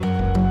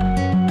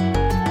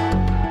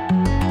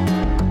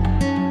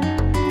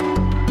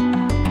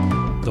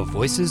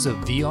Voices of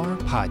VR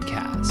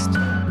podcast.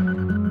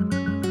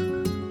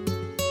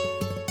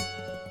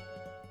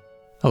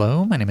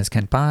 Hello, my name is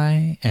Kent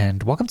Bai,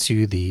 and welcome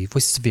to the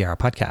Voices of VR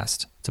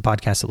podcast. It's a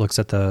podcast that looks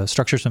at the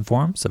structures and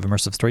forms of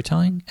immersive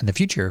storytelling and the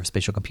future of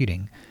spatial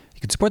computing.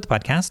 You can support the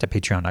podcast at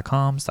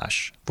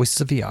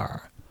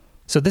patreon.com/voicesofvr.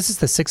 So this is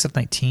the 6th of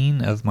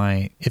 19 of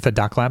my IFA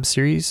Doc Lab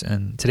series,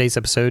 and today's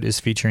episode is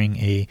featuring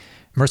a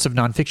immersive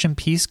nonfiction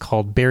piece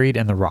called Buried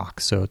in the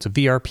Rock. So it's a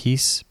VR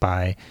piece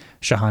by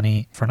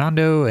Shahani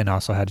Fernando, and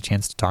also had a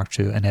chance to talk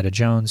to Annetta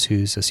Jones,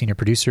 who's a senior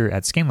producer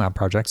at ScanLab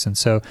Projects. And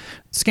so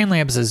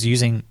ScanLabs is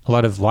using a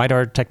lot of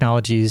LiDAR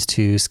technologies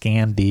to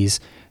scan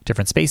these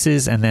different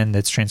spaces, and then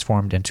it's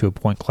transformed into a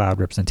point cloud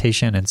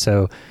representation. And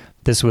so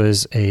this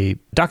was a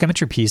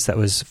documentary piece that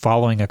was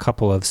following a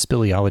couple of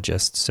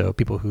speleologists, so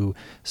people who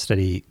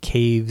study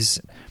caves,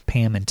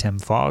 Pam and Tim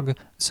Fogg.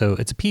 So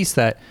it's a piece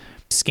that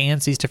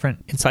scans these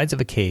different insides of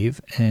a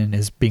cave and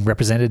is being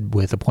represented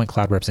with a point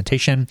cloud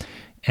representation.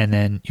 And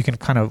then you can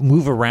kind of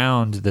move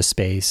around the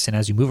space. And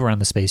as you move around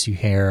the space, you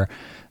hear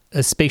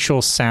a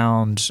spatial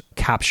sound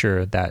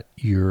capture that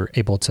you're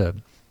able to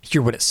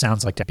hear what it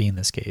sounds like to be in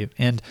this cave.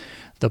 And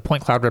the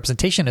point cloud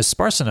representation is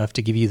sparse enough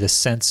to give you the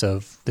sense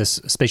of this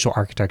spatial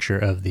architecture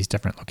of these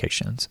different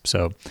locations.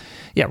 So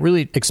yeah,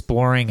 really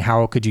exploring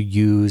how could you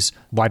use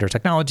wider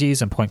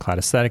technologies and point cloud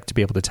aesthetic to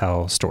be able to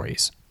tell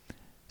stories.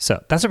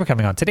 So that's what we're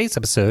coming on today's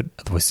episode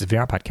of the Voices of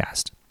VR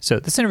podcast. So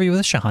this interview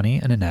with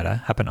Shahani and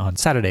Annetta happened on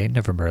Saturday,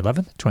 November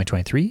 11th,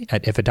 2023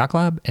 at IFA Doc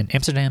Lab in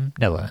Amsterdam,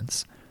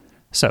 Netherlands.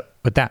 So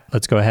with that,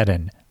 let's go ahead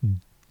and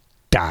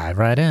dive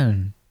right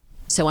in.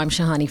 So I'm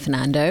Shahani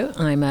Fernando.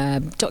 I'm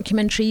a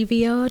documentary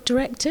VR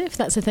director, if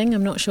that's a thing,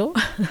 I'm not sure.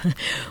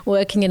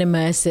 Working in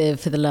immersive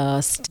for the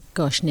last,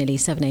 nearly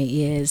 7-8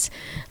 years.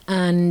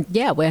 And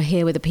yeah, we're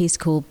here with a piece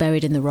called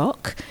Buried in the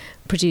Rock,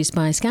 produced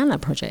by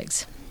ScanLab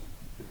Projects.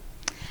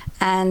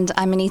 And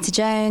I'm Annetta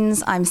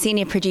Jones. I'm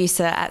senior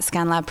producer at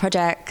ScanLab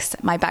Projects.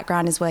 My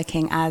background is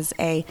working as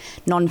a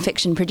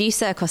non-fiction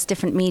producer across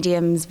different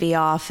mediums,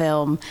 VR,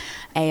 film,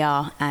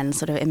 AR, and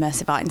sort of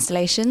immersive art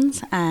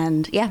installations.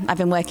 And yeah, I've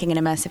been working in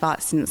immersive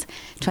art since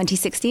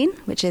 2016,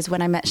 which is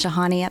when I met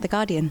Shahani at The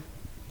Guardian.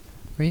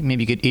 Great.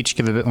 Maybe you could each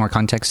give a bit more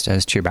context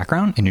as to your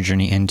background and your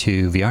journey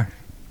into VR.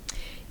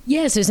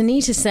 Yes, as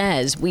Annetta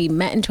says, we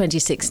met in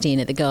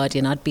 2016 at The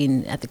Guardian. I'd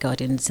been at The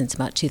Guardian since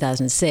about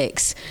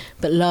 2006,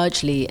 but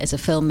largely as a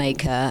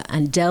filmmaker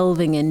and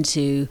delving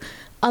into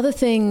other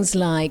things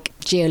like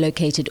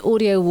geolocated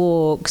audio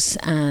walks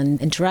and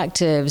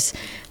interactives.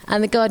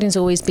 And The Guardian's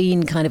always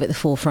been kind of at the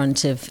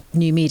forefront of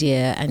new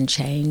media and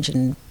change,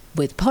 and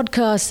with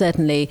podcasts,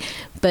 certainly.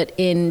 But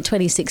in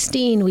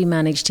 2016, we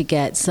managed to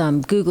get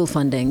some Google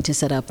funding to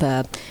set up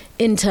an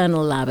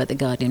internal lab at The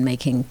Guardian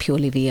making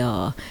purely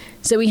VR.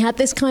 So we had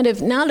this kind of,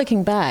 now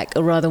looking back,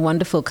 a rather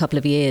wonderful couple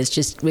of years,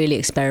 just really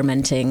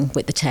experimenting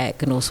with the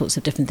tech and all sorts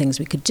of different things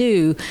we could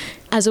do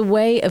as a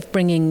way of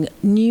bringing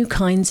new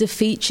kinds of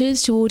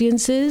features to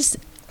audiences,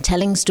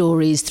 telling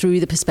stories through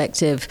the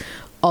perspective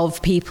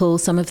of people.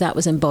 Some of that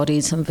was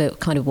embodied, some of it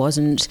kind of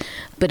wasn't.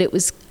 But it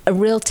was a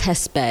real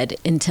test bed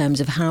in terms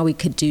of how we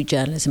could do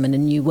journalism in a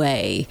new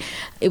way.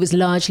 It was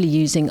largely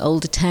using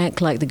older tech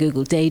like the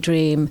Google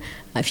Daydream,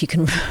 if you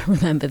can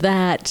remember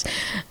that,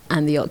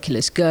 and the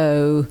Oculus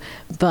Go.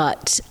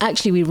 But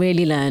actually we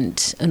really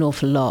learned an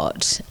awful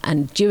lot.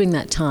 And during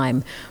that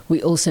time,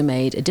 we also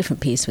made a different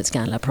piece with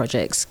ScanLab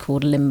Projects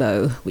called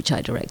Limbo, which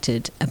I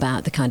directed,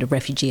 about the kind of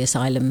refugee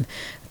asylum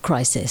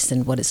crisis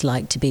and what it's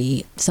like to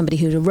be somebody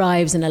who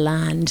arrives in a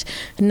land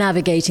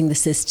navigating the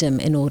system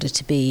in order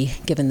to be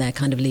given their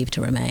kind of leave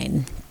to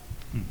remain.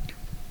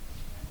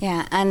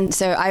 Yeah, and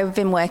so I've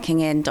been working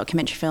in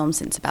documentary film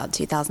since about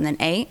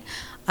 2008.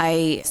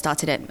 I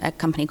started at a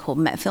company called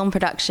Met Film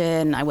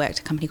Production. I worked at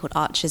a company called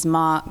Archer's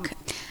Mark,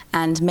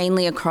 and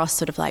mainly across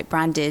sort of like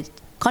branded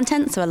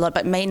content, so a lot,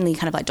 but mainly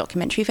kind of like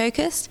documentary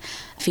focused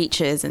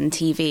features and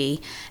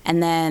TV.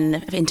 And then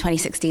in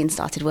 2016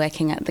 started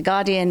working at The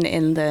Guardian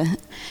in the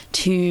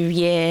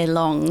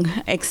 2-year-long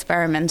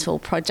experimental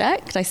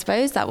project, I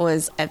suppose. That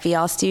was a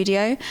VR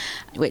studio,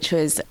 which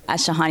was,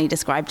 as Shahani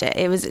described it,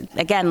 it was,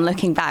 again,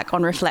 looking back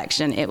on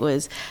reflection, it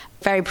was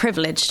very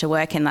privileged to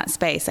work in that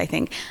space, I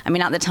think. I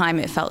mean, at the time,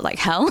 it felt like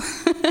hell.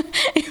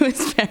 It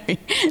was very,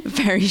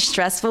 very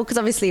stressful because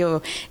obviously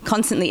you're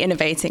constantly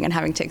innovating and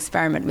having to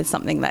experiment with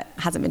something that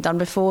hasn't been done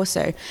before.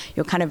 So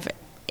you're kind of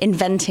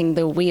inventing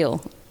the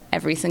wheel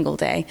every single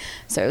day.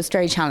 So it was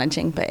very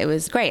challenging, but it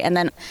was great. And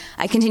then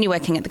I continued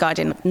working at The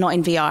Guardian, not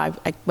in VR.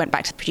 I went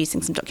back to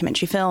producing some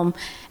documentary film.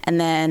 And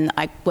then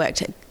I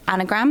worked at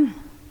Anagram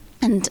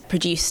and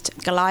produced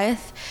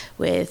Goliath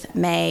with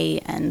May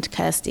and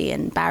Kirsty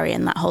and Barry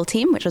and that whole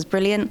team, which was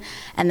brilliant.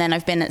 And then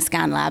I've been at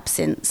ScanLab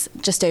since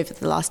just over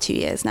the last 2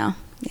 years now.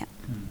 Yeah.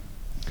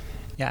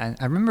 Yeah,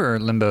 I remember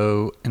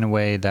Limbo in a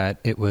way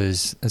that it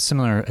was a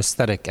similar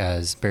aesthetic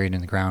as Buried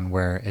in the Ground,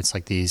 where it's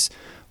like these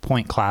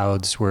point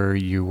clouds where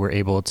you were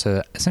able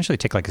to essentially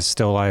take like a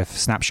still life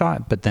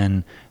snapshot, but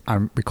then I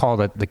recall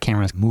that the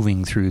camera's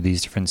moving through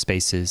these different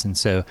spaces. And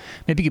so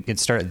maybe you could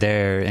start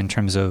there in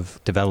terms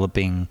of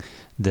developing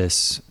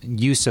this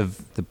use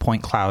of the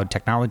point cloud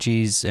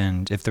technologies,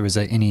 and if there was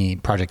any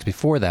project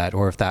before that,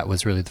 or if that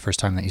was really the first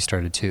time that you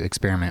started to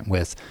experiment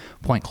with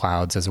point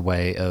clouds as a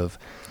way of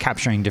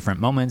capturing different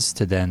moments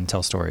to then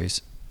tell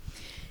stories.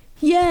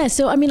 Yeah,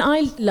 so I mean,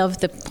 I love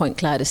the point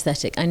cloud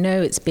aesthetic. I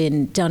know it's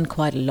been done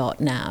quite a lot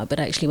now, but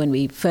actually when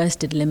we first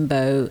did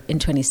Limbo in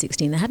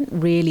 2016, there hadn't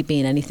really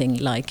been anything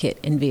like it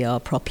in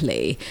VR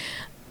properly.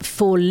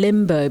 For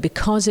Limbo,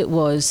 because it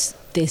was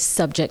this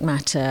subject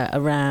matter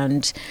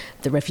around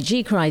the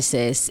refugee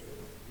crisis,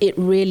 it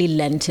really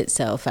lent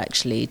itself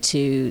actually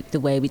to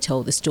the way we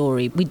told the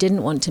story. We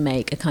didn't want to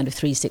make a kind of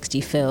 360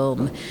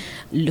 film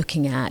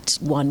looking at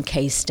one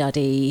case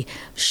study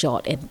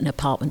shot in an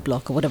apartment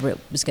block or whatever it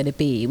was going to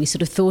be. We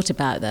sort of thought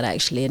about that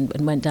actually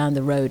and went down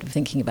the road of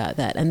thinking about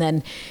that. And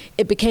then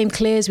it became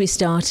clear as we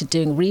started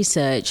doing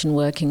research and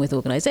working with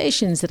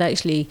organizations that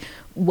actually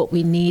what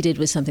we needed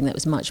was something that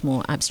was much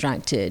more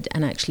abstracted,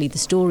 and actually the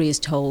story is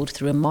told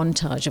through a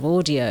montage of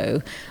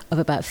audio of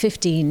about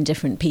 15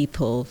 different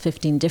people,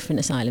 15 different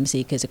asylum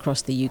seekers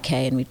across the UK,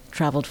 and we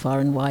travelled far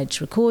and wide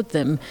to record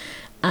them.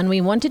 And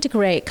we wanted to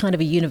create kind of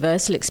a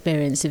universal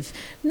experience of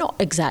not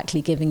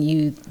exactly giving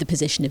you the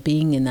position of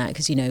being in that,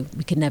 because, you know,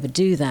 we could never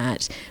do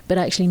that, but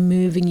actually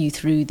moving you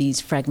through these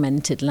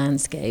fragmented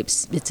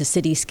landscapes. It's a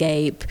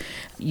cityscape.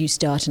 You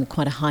start in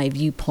quite a high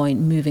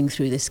viewpoint, moving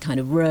through this kind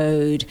of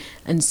road,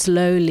 and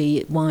slowly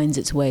it winds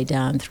its way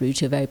down through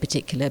to a very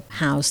particular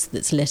house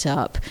that's lit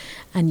up.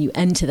 And you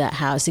enter that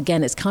house.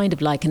 Again, it's kind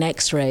of like an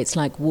X-ray. It's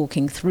like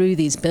walking through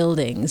these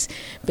buildings,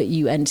 but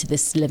you enter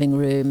this living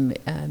room.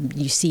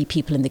 You see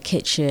people in the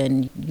kitchen.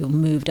 You're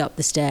moved up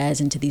the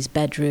stairs into these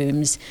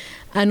bedrooms.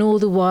 And all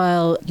the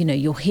while, you know,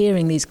 you're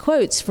hearing these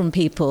quotes from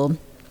people,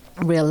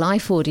 real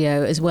life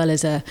audio, as well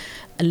as a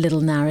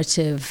little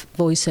narrative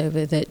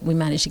voiceover that we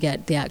managed to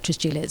get the actress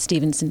Juliet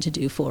Stevenson to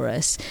do for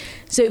us.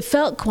 So it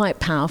felt quite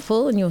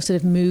powerful, and you'll sort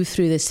of move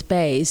through this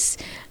space.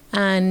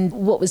 And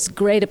what was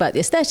great about the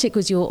aesthetic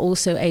was you're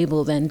also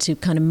able then to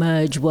kind of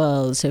merge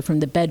worlds. So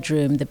from the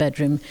bedroom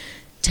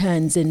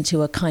turns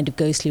into a kind of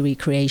ghostly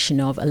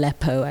recreation of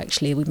Aleppo.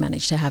 Actually, we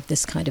managed to have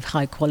this kind of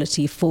high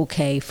quality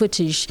 4K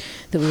footage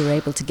that we were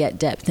able to get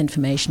depth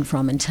information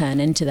from and turn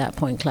into that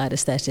point cloud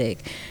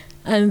aesthetic.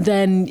 And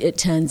then it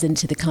turns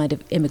into the kind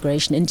of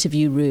immigration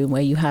interview room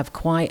where you have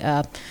quite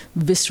a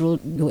visceral,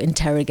 you're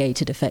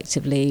interrogated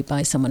effectively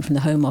by someone from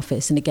the Home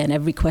Office. And again,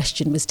 every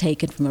question was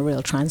taken from a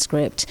real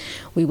transcript.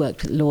 We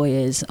worked with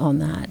lawyers on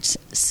that.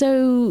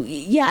 So,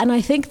 yeah, and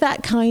I think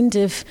that kind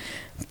of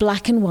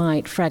black and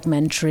white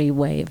fragmentary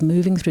way of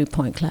moving through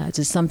point clouds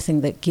is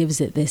something that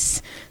gives it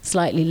this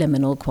slightly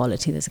liminal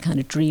quality. There's a kind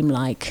of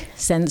dreamlike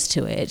sense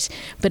to it,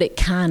 but it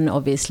can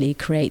obviously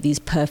create these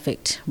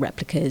perfect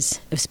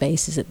replicas of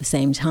spaces at the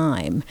same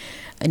time.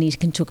 Anita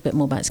can talk a bit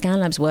more about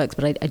ScanLab's work,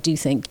 but I do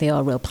think they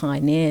are real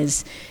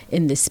pioneers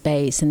in this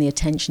space, and the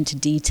attention to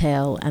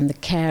detail and the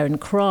care and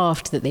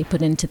craft that they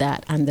put into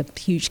that, and the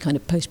huge kind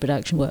of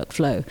post-production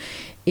workflow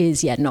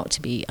is yet not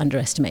to be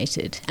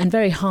underestimated, and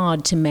very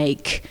hard to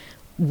make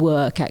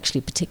work,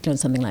 actually, particularly on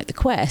something like The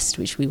Quest,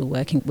 which we were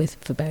working with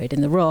for Buried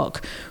in the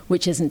Rock,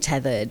 which isn't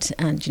tethered.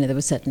 And, you know, there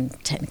were certain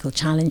technical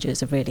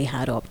challenges of really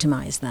how to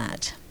optimize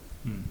that.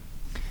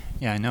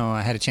 Yeah, I know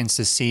I had a chance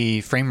to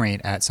see Frame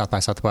Rate at South by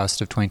Southwest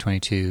of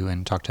 2022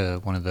 and talk to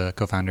one of the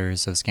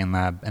co-founders of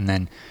ScanLab, and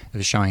then it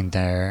was showing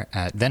there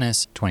at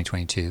Venice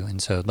 2022.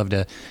 And so I'd love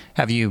to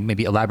have you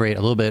maybe elaborate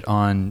a little bit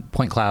on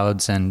point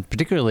clouds and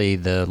particularly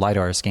the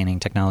LiDAR scanning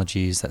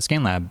technologies that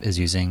ScanLab is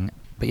using.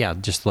 But yeah,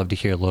 just love to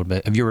hear a little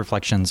bit of your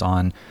reflections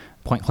on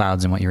point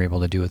clouds and what you're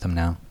able to do with them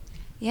now.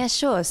 Yeah,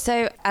 sure.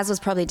 So as was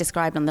probably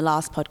described on the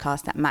last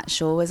podcast that Matt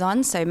Shaw was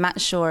on, so Matt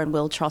Shaw and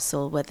Will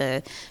Trossel were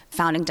the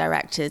founding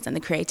directors and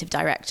the creative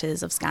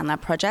directors of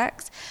ScanLab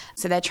projects.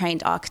 So they're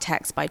trained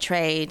architects by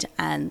trade,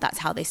 and that's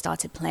how they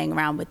started playing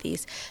around with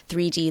these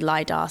 3D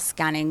LiDAR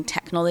scanning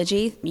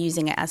technology,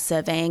 using it as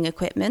surveying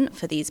equipment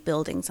for these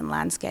buildings and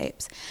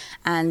landscapes.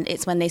 And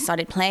it's when they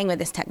started playing with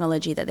this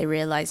technology that they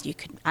realized you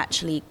could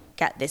actually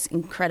get this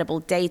incredible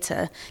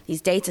data,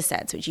 these data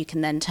sets, which you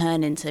can then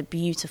turn into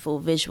beautiful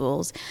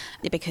visuals.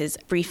 Because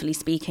briefly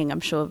speaking,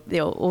 I'm sure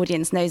your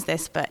audience knows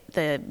this, but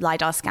the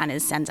LiDAR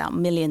scanners send out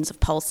millions of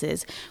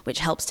pulses, which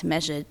helps to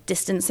measure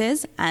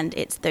distances. And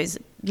it's those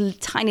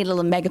tiny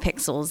little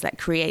megapixels that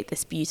create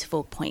this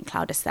beautiful point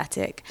cloud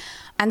aesthetic.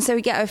 And so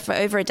we get for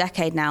over a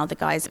decade now, the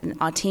guys in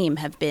our team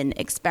have been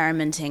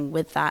experimenting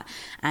with that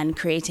and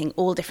creating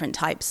all different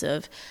types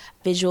of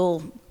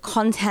visual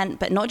content,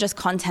 but not just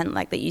content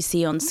like that you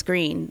see on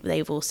screen.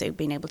 They've also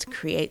been able to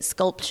create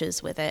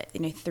sculptures with it,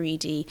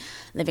 3D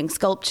living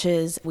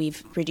sculptures.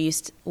 We've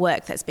produced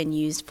work that's been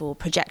used for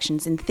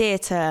projections in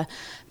theatre,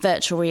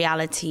 virtual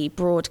reality,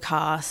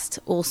 broadcast,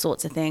 all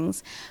sorts of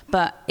things.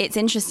 But it's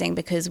interesting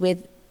because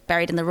with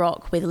Buried in the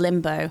Rock with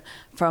Limbo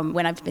from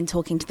when I've been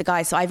talking to the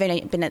guys. So I've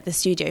only been at the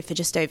studio for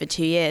just over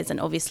 2 years. And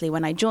obviously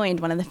when I joined,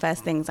 one of the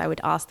first things I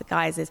would ask the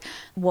guys is,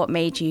 what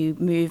made you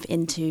move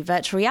into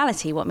virtual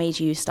reality? What made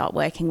you start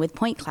working with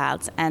point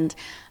clouds? And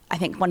I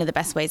think one of the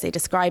best ways they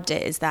described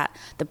it is that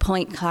the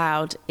point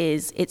cloud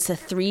it's a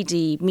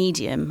 3D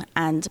medium,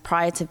 and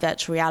prior to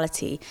virtual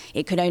reality,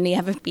 it could only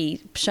ever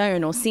be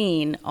shown or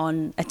seen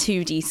on a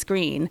 2D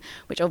screen,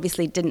 which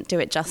obviously didn't do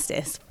it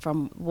justice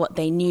from what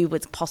they knew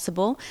was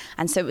possible.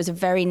 And so it was a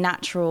very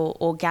natural,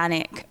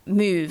 organic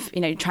move,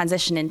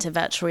 transition into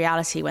virtual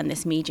reality when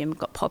this medium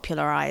got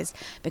popularized,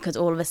 because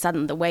all of a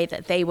sudden the way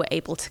that they were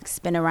able to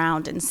spin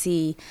around and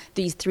see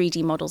these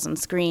 3D models on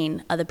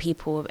screen, other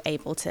people were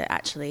able to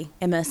actually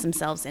immerse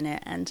themselves in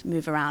it and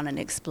move around and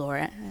explore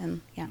it.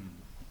 And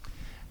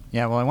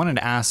Yeah, well, I wanted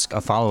to ask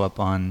a follow-up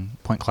on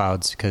point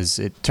clouds, because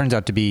it turns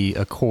out to be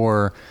a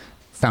core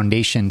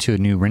foundation to a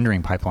new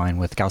rendering pipeline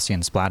with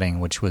Gaussian splatting,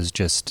 which was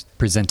just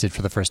presented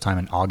for the first time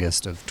in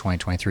August of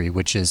 2023,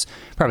 which is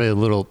probably a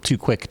little too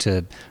quick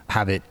to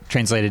have it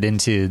translated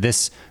into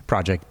this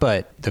project.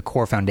 But the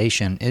core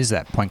foundation is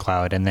that point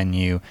cloud, and then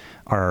you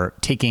are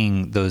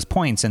taking those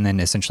points and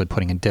then essentially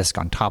putting a disk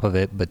on top of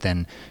it, but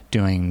then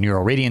doing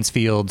neural radiance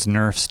fields,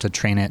 NeRFs to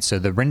train it. So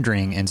the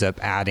rendering ends up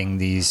adding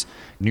these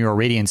neural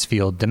radiance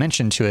field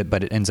dimension to it,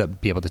 but it ends up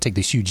being able to take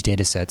these huge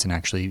data sets and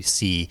actually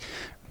see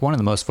one of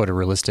the most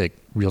photorealistic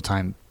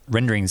real-time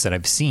renderings that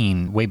I've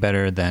seen, way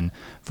better than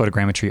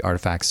photogrammetry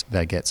artifacts that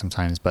I get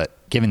sometimes. But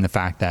given the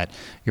fact that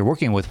you're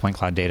working with point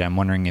cloud data, I'm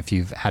wondering if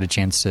you've had a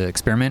chance to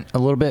experiment a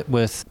little bit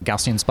with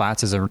Gaussian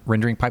splats as a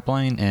rendering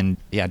pipeline, and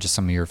just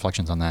some of your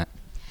reflections on that.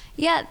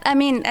 Yeah, I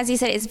mean, as you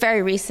said, it's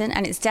very recent,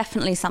 and it's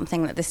definitely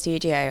something that the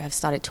studio have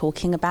started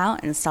talking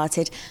about and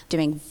started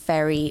doing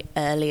very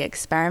early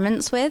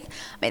experiments with.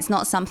 It's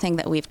not something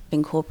that we've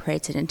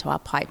incorporated into our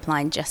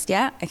pipeline just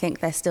yet. I think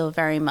they're still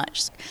very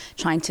much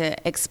trying to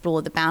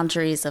explore the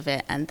boundaries of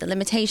it and the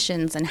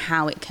limitations and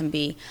how it can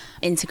be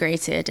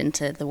integrated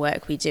into the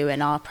work we do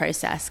in our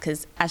process.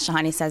 Because as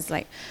Shahani says,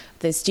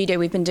 the studio,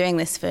 we've been doing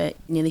this for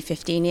nearly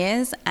 15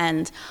 years,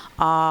 and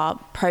our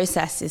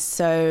process is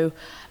so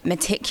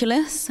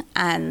meticulous,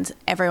 and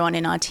everyone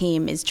in our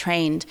team is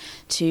trained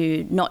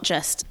to not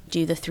just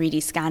do the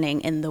 3D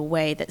scanning in the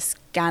way that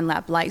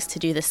ScanLab likes to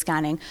do the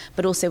scanning,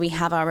 but also we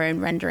have our own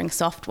rendering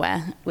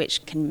software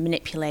which can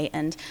manipulate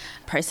and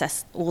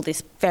process all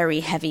this very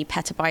heavy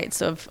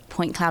petabytes of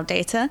point cloud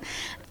data.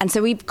 And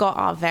so we've got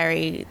our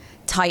very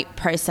tight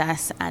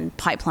process and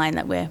pipeline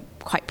that we're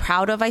quite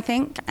proud of, I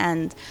think.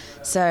 And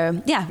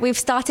so, we've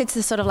started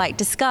to sort of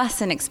discuss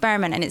and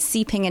experiment, and it's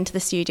seeping into the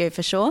studio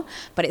for sure,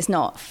 but it's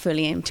not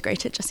fully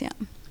integrated just yet.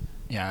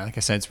 Yeah, like I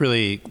said, it's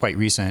really quite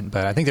recent,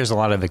 but I think there's a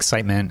lot of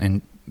excitement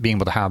in being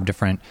able to have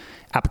different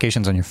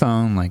applications on your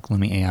phone, like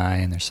Lumi AI,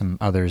 and there's some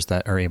others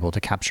that are able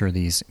to capture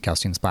these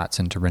Gaussian splats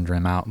and to render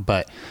them out.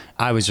 But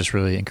I was just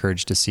really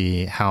encouraged to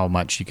see how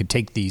much you could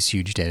take these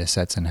huge data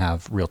sets and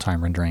have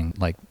real-time rendering,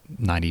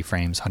 90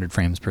 frames, 100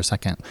 frames per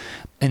second.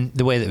 And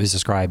the way that it was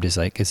described is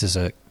this is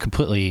a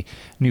completely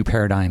new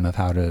paradigm of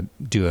how to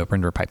do a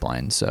render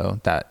pipeline.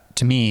 So that,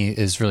 to me,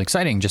 is really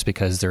exciting, just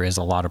because there is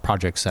a lot of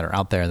projects that are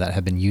out there that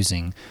have been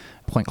using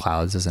point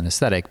clouds as an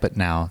aesthetic, but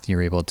now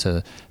you're able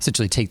to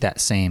essentially take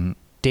that same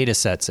data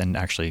sets and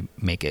actually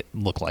make it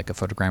look like a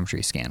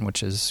photogrammetry scan,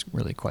 which is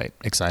really quite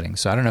exciting.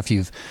 So I don't know if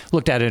you've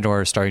looked at it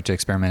or started to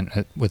experiment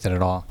with it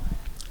at all.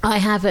 I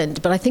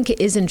haven't, but I think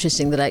it is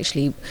interesting that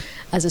actually,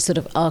 as a sort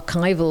of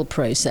archival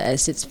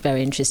process, it's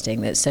very interesting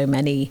that so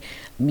many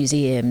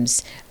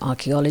museums,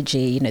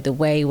 archaeology, the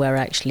way we're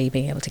actually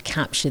being able to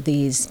capture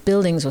these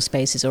buildings or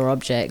spaces or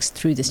objects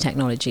through this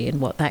technology, and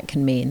what that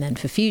can mean then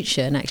for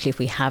future. And actually, if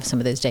we have some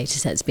of those data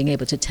sets, being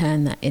able to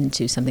turn that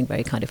into something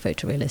very kind of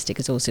photorealistic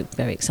is also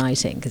very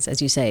exciting, because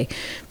as you say,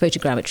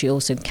 photogrammetry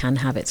also can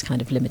have its kind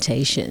of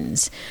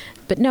limitations.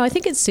 But no, I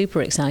think it's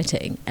super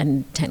exciting,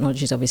 and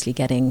technology is obviously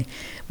getting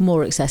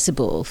more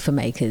accessible for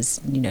makers,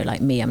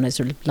 like me. I'm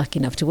sort of lucky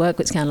enough to work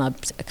with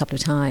ScanLab a couple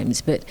of times,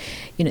 but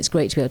it's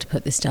great to be able to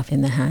put this stuff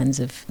in the hands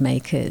of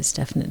makers,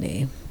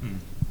 definitely.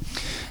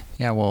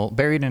 Yeah, well,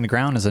 Buried in the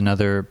Ground is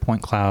another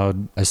point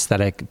cloud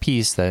aesthetic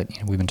piece that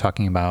we've been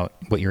talking about,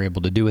 what you're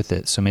able to do with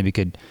it. So maybe you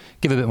could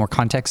give a bit more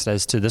context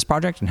as to this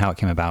project and how it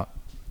came about.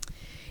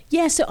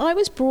 Yeah, so I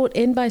was brought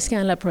in by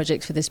ScanLab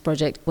Project for this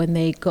project when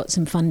they got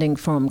some funding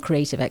from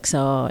Creative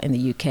XR in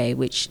the UK,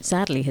 which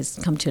sadly has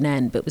come to an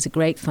end, but was a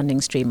great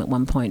funding stream at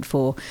one point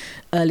for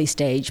early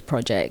stage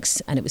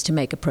projects. And it was to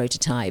make a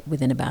prototype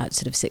within about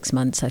sort of 6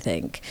 months, I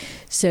think.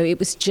 So it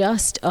was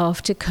just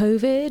after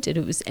COVID,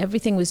 and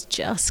everything was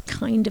just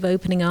kind of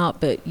opening up,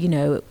 but,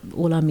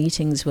 all our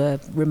meetings were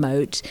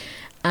remote.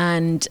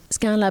 And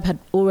ScanLab had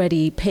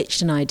already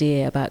pitched an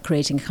idea about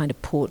creating a kind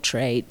of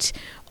portrait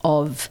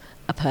of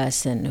a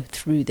person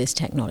through this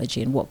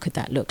technology, and what could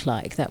that look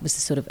like. That was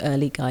the sort of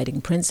early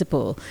guiding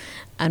principle.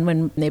 And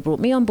when they brought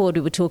me on board,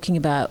 we were talking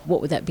about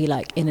what would that be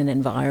like in an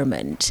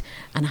environment,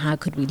 and how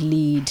could we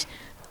lead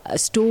a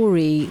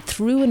story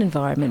through an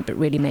environment, but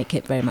really make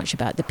it very much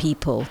about the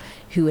people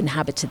who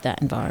inhabited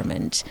that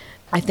environment.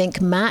 I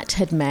think Matt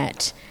had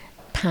met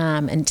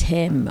Pam and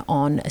Tim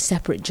on a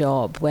separate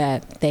job where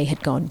they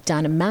had gone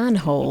down a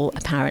manhole,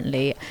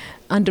 apparently,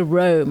 under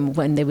Rome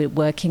when they were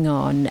working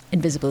on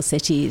Invisible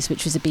Cities,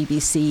 which was a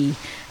BBC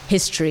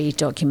history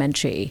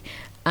documentary.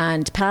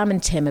 And Pam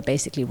and Tim are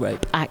basically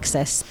rope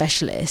access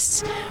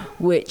specialists,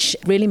 which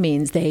really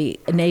means they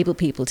enable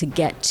people to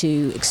get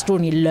to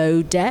extraordinarily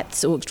low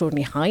depths or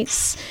extraordinary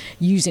heights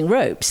using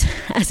ropes,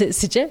 as it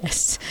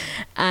suggests.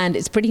 And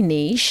it's pretty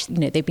niche. You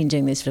know, they've been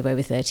doing this for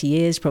over 30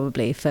 years,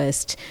 probably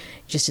first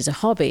just as a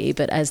hobby,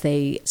 but as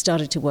they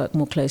started to work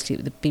more closely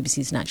with the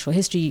BBC's Natural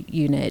History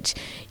Unit,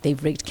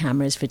 they've rigged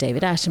cameras for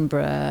David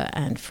Attenborough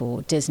and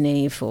for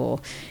Disney, for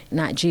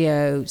Nat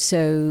Geo.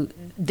 So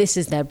this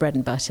is their bread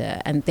and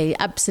butter, and they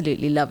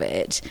absolutely love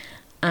it.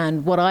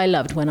 And what I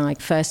loved when I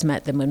first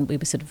met them, when we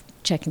were sort of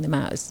checking them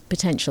out as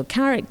potential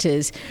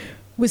characters,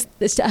 was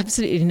there's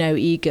absolutely no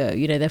ego.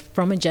 You know, they're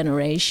from a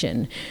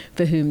generation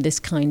for whom this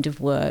kind of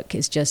work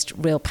is just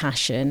real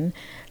passion.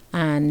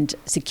 And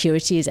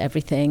security is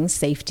everything,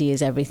 safety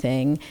is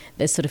everything.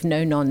 There's sort of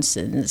no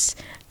nonsense.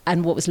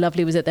 And what was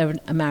lovely was that they're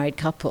a married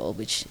couple,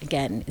 which,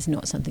 again, is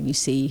not something you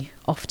see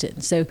often.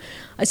 So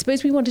I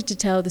suppose we wanted to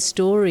tell the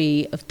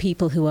story of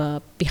people who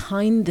are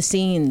behind the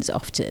scenes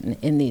often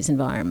in these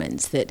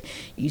environments, that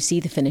you see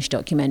the finished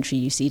documentary,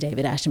 you see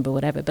David Attenborough,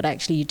 whatever, but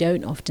actually you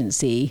don't often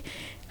see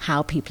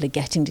how people are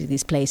getting to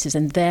these places,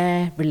 and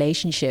their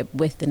relationship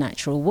with the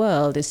natural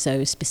world is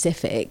so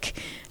specific.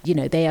 You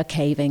know, they are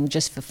caving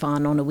just for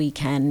fun on a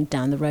weekend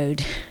down the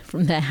road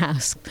from their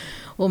house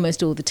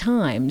almost all the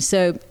time.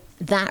 So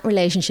that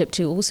relationship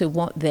to also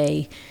what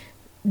they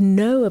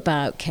know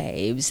about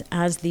caves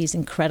as these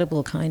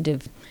incredible kind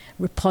of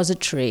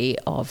repository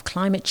of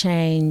climate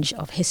change,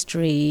 of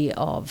history,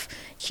 of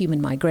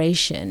human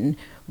migration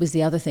was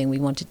the other thing we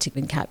wanted to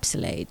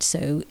encapsulate.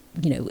 So,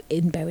 you know,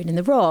 in Buried in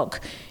the Rock,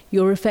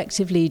 you're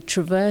effectively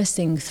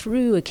traversing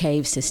through a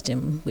cave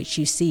system, which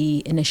you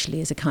see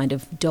initially as a kind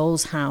of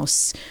doll's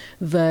house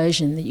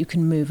version that you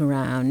can move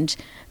around,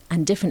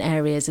 and different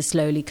areas are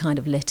slowly kind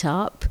of lit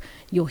up.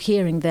 You're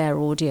hearing their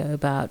audio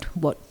about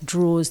what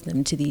draws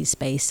them to these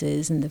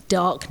spaces and the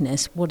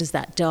darkness. What does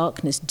that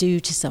darkness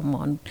do to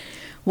someone?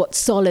 What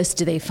solace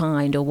do they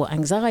find, or what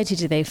anxiety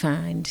do they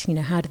find? You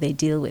know, how do they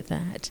deal with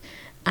that?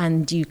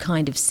 And you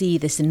kind of see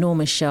this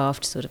enormous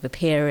shaft sort of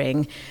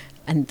appearing,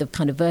 and the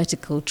kind of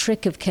vertical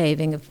trick of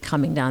caving, of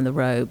coming down the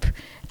rope.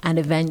 And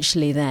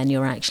eventually then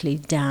you're actually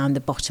down the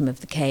bottom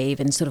of the cave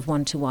in sort of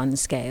 1-to-1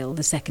 scale.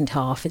 The second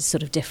half is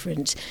sort of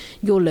different.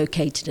 You're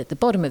located at the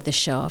bottom of the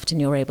shaft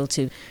and you're able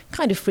to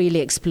kind of freely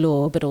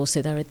explore, but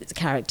also there are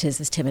characters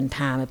as Tim and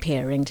Pam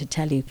appearing to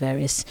tell you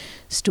various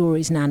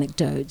stories and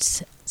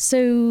anecdotes.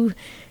 So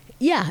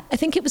yeah, I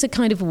think it was a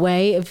kind of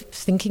way of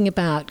thinking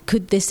about,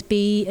 could this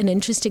be an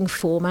interesting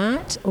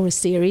format or a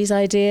series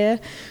idea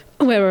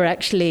where we're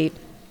actually,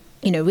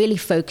 you know, really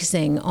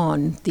focusing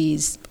on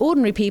these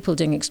ordinary people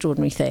doing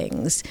extraordinary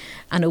things,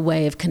 and a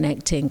way of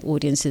connecting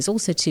audiences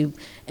also to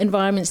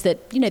environments that,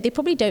 you know, they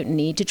probably don't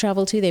need to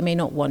travel to, they may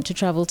not want to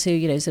travel to,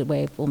 you know, as a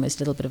way of almost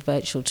a little bit of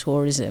virtual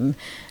tourism,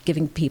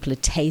 giving people a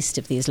taste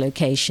of these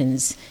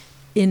locations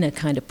in a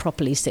kind of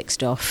properly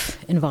sixed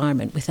off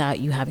environment without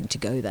you having to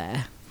go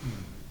there.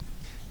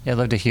 Yeah, I'd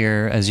love to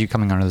hear, as you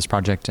coming onto this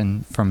project,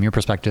 and from your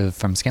perspective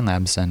from Skin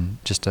Labs, and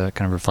just a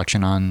kind of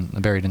reflection on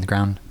Buried in the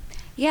Ground.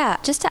 Yeah,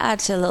 just to add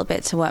to a little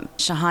bit to what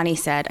Shahani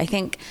said, I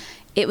think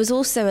it was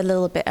also a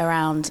little bit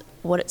around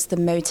what's the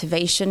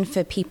motivation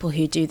for people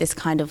who do this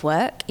kind of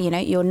work. You know,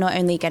 you're not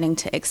only getting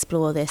to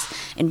explore this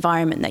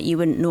environment that you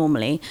wouldn't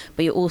normally,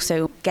 but you're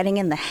also getting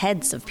in the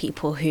heads of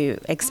people who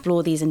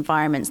explore these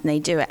environments, and they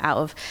do it out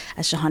of,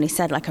 as Shahani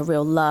said, like a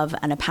real love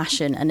and a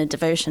passion and a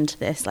devotion to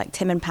this. Like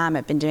Tim and Pam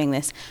have been doing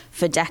this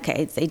for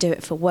decades. They do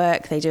it for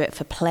work, they do it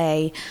for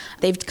play.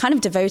 They've kind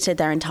of devoted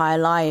their entire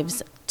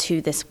lives to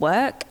this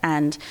work,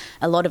 and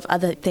a lot of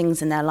other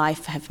things in their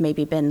life have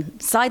maybe been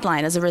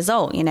sidelined as a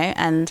result, you know.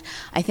 And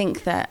I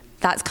think that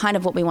that's kind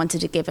of what we wanted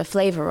to give a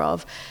flavor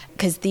of,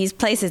 because these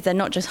places, they're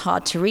not just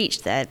hard to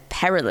reach, they're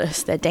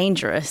perilous, they're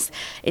dangerous.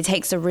 It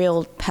takes a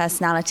real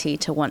personality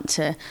to want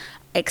to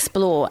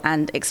explore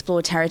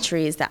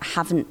territories that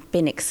haven't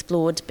been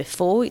explored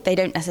before. They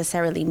don't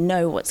necessarily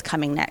know what's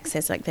coming next.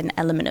 There's like an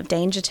element of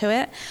danger to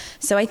it.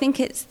 So I think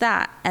it's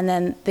that. And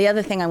then the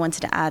other thing I wanted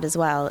to add as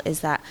well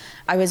is that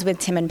I was with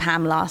Tim and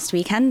Pam last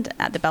weekend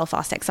at the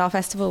Belfast XR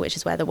Festival, which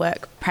is where the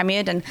work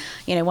premiered. And,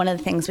 you know, one of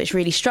the things which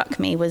really struck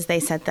me was they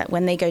said that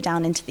when they go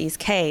down into these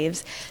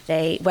caves,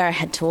 they wear a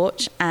head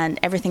torch and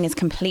everything is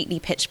completely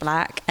pitch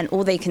black, and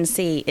all they can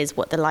see is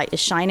what the light is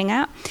shining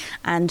at.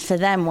 And for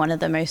them, one of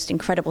the most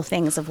incredible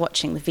things of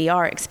watching the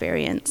VR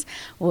experience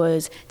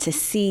was to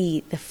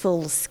see the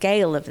full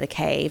scale of the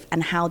cave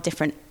and how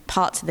different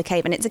parts of the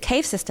cave, and it's a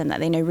cave system that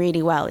they know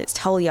really well. It's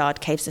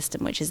Tullyard Cave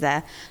System, which is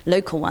their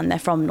local one. They're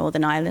from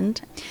Northern Ireland,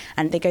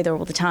 and they go there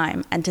all the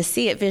time. And to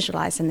see it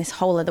visualized in this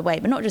whole other way,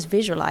 but not just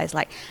visualized,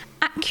 like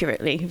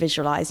accurately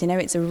visualized, you know,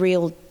 it's a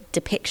real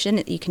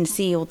depiction. You can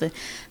see all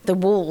the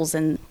walls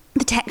and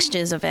the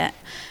textures of it.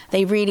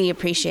 They really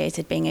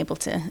appreciated being able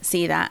to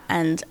see that,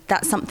 and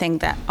that's something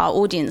that our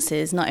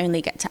audiences not only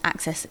get to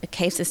access a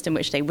cave system,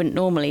 which they wouldn't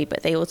normally,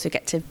 but they also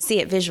get to see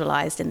it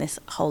visualized in this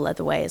whole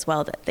other way as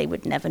well that they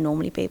would never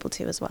normally be able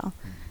to as well.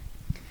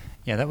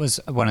 Yeah, that was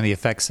one of the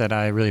effects that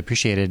I really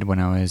appreciated when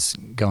I was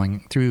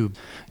going through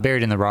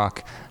Buried in the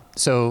Rock.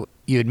 So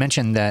you had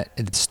mentioned that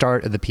at the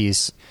start of the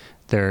piece,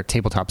 their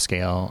tabletop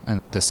scale,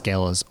 and the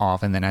scale is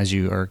off. And then as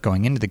you are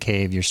going into the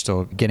cave, you're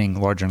still getting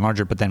larger and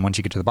larger. But then once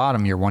you get to the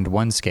bottom, you're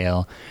 1-to-1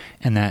 scale,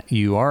 and that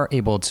you are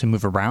able to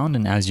move around.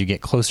 And as you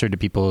get closer to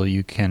people,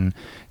 you can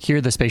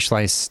hear the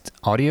spatialized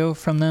audio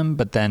from them.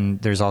 But then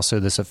there's also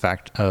this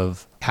effect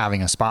of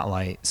having a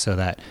spotlight so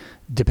that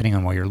depending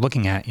on what you're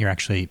looking at, you're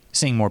actually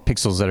seeing more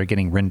pixels that are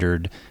getting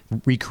rendered,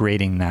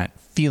 recreating that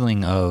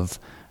feeling of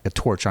a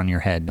torch on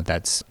your head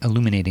that's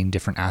illuminating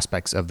different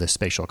aspects of the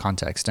spatial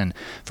context. And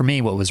for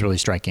me, what was really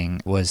striking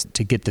was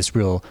to get this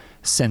real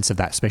sense of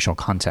that spatial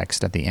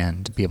context at the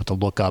end, to be able to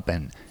look up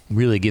and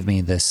really give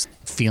me this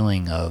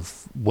feeling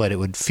of what it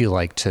would feel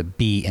like to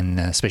be in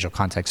the spatial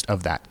context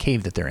of that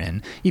cave that they're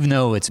in, even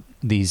though it's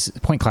these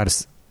point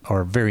clouds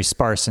are very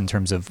sparse in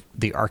terms of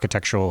the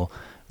architectural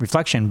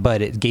reflection,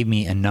 but it gave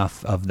me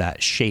enough of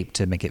that shape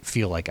to make it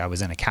feel like I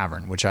was in a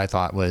cavern, which I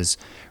thought was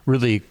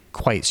really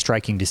quite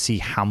striking to see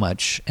how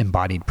much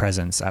embodied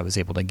presence I was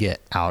able to get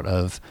out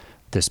of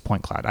this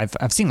point cloud.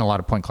 I've seen a lot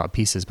of point cloud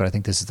pieces, but I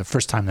think this is the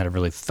first time that I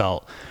really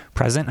felt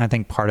present. And I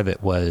think part of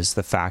it was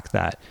the fact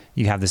that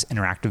you have this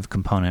interactive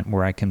component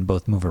where I can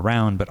both move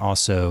around, but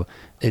also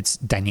it's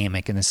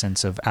dynamic in the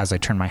sense of as I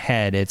turn my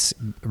head, it's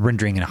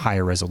rendering in a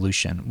higher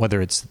resolution, whether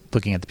it's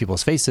looking at the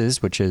people's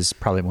faces, which is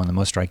probably one of the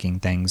most striking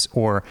things,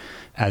 or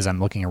as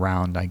I'm looking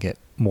around, I get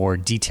more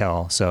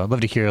detail. So I'd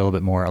love to hear a little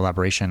bit more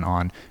elaboration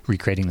on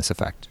recreating this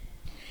effect.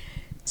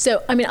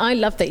 So, I mean, I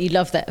love that you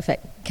love that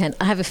effect, Ken.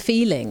 I have a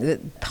feeling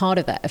that part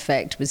of that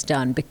effect was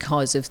done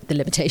because of the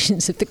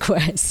limitations of the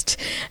Quest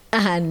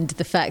and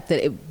the fact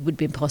that it would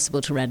be impossible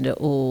to render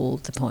all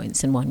the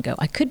points in one go.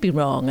 I could be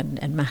wrong,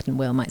 and Matt and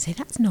Will might say,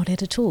 that's not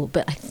it at all.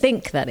 But I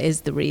think that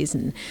is the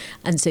reason.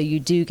 And so you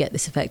do get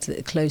this effect that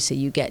the closer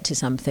you get to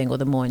something or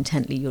the more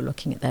intently you're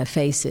looking at their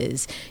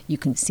faces, you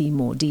can see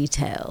more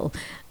detail.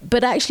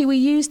 But actually, we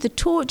used the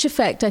torch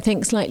effect, I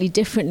think, slightly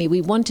differently.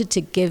 We wanted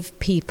to give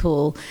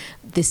people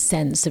this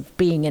sense of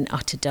being in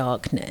utter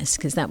darkness,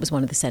 because that was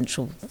one of the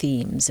central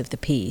themes of the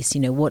piece. You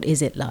know, what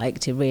is it like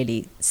to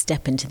really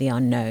step into the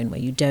unknown where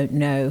you don't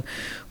know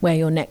where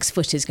your next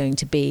foot is going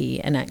to be?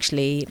 And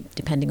actually,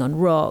 depending on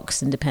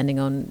rocks and depending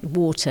on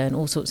water and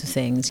all sorts of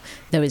things,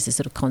 there is this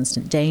sort of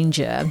constant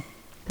danger.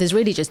 There's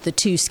really just the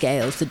two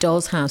scales, the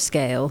doll's house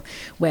scale,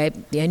 where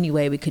the only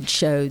way we could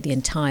show the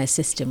entire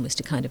system was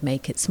to kind of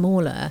make it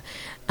smaller.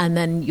 And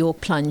then you're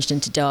plunged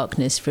into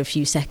darkness for a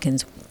few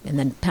seconds. And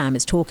then Pam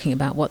is talking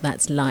about what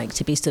that's like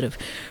to be sort of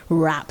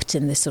wrapped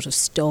in this sort of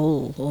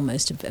stole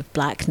almost of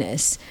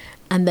blackness.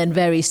 And then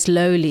very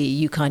slowly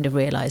you kind of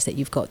realize that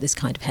you've got this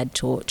kind of head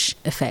torch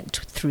effect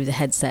through the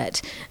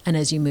headset. And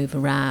as you move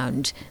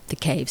around, the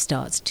cave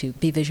starts to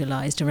be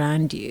visualized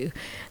around you.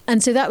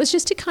 And so that was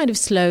just to kind of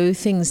slow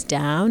things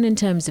down in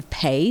terms of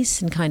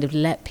pace and kind of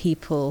let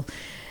people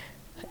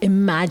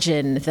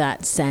imagine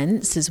that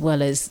sense as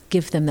well as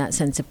give them that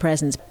sense of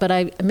presence. But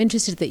I'm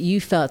interested that you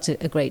felt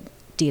a great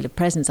deal of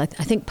presence. I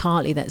think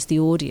partly that's the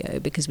audio,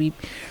 because we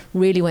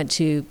really went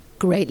to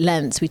great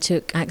lengths. We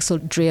took Axel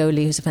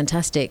Drioli, who's a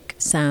fantastic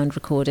sound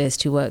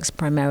recordist who works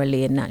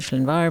primarily in natural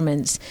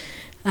environments,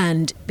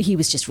 and he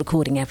was just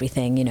recording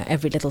everything, you know,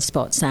 every little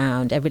spot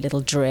sound, every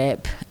little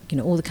drip, you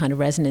know, all the kind of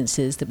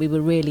resonances that we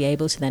were really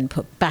able to then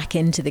put back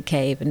into the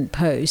cave and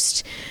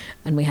post.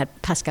 And we had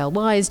Pascal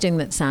Wise doing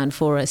that sound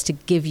for us to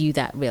give you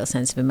that real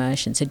sense of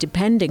immersion. So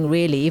depending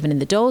really, even in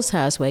the doll's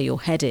house where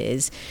your head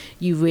is,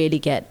 you really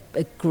get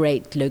a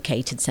great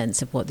located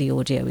sense of what the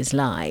audio is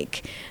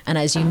like. And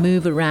as you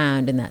move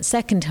around in that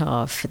second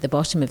half at the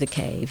bottom of the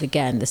cave,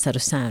 again, the sort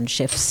of sound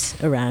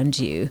shifts around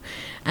you.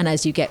 And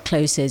as you get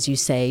closer, as you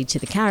say, to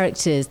the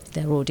characters,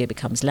 their audio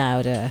becomes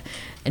louder.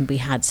 And we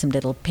had some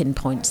little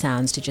pinpoint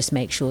sounds to just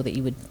make sure that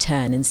you would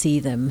turn and see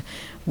them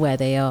where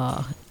they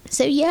are.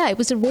 So yeah, it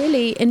was a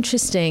really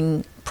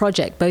interesting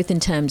project, both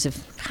in terms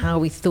of how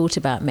we thought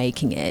about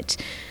making it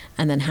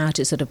and then how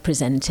to sort of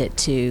present it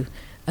to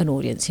an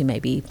audience who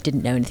maybe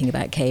didn't know anything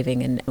about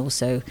caving, and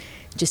also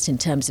just in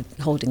terms of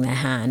holding their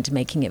hand,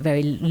 making it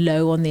very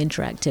low on the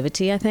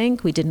interactivity, I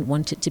think. We didn't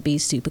want it to be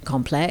super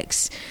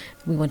complex.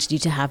 We wanted you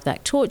to have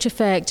that torch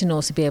effect and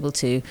also be able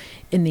to,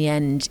 in the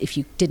end, if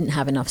you didn't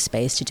have enough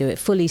space to do it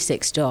fully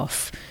sixed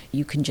off,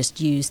 you can just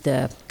use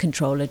the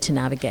controller to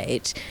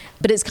navigate.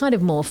 But it's kind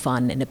of more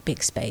fun in a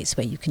big space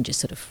where you can just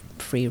sort of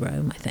free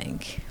roam, I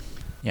think.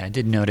 Yeah, I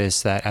did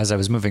notice that as I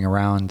was moving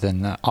around,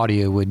 then the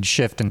audio would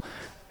shift and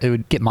it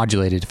would get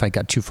modulated if I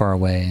got too far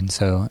away. And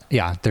so,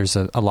 yeah, there's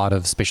a lot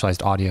of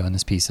spatialized audio in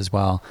this piece as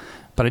well.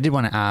 But I did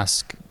want to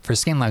ask, for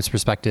ScanLab's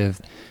perspective,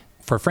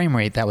 for frame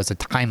rate, that was a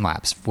time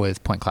lapse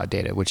with point cloud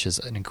data, which is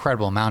an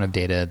incredible amount of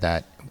data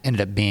that ended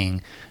up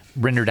being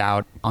rendered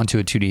out onto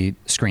a 2D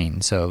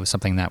screen. So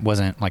something that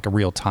wasn't like a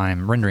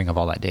real-time rendering of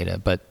all that data.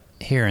 But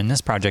here in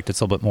this project, it's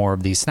a little bit more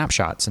of these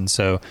snapshots. And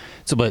so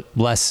it's a bit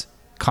less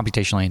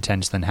computationally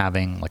intense than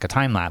having like a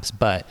time lapse,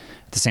 but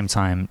at the same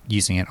time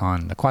using it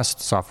on the Quest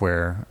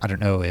software. I don't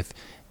know if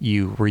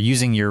you were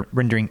using your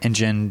rendering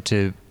engine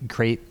to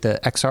create the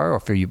XR or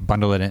if you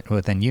bundle it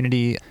within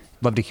Unity.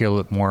 Love to hear a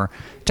little bit more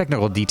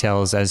technical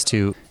details as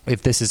to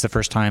if this is the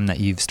first time that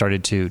you've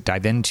started to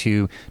dive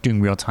into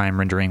doing real-time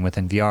rendering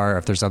within VR, or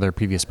if there's other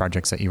previous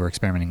projects that you were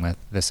experimenting with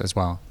this as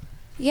well.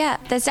 Yeah,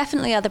 there's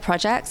definitely other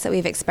projects that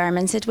we've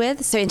experimented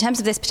with. So in terms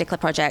of this particular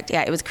project,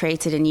 yeah, it was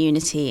created in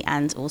Unity,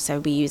 and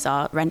also we use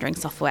our rendering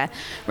software,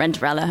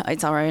 Renderella.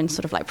 It's our own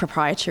sort of like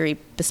proprietary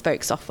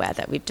bespoke software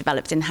that we've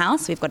developed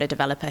in-house. We've got a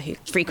developer who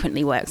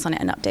frequently works on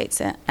it and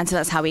updates it. And so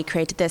that's how we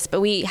created this.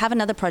 But we have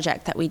another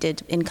project that we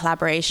did in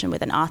collaboration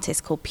with an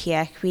artist called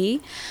Pierre Hui.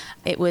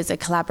 It was a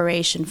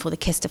collaboration for the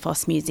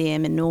Kistefos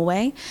Museum in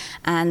Norway.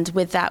 And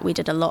with that, we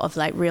did a lot of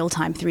like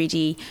real-time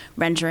 3D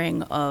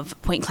rendering of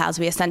point clouds.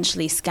 We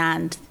essentially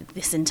scanned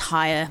this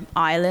entire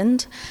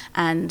island,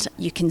 and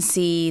you can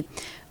see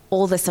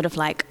all the sort of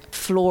like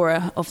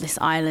flora of this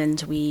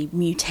island. We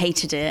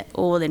mutated it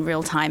all in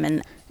real time,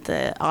 and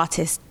the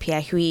artist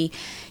Pierre Hui,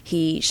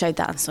 he showed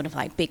that on sort of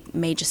like big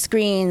major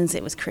screens.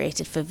 It was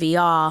created for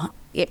VR.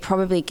 It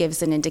probably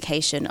gives an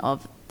indication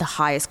of the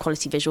highest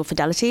quality visual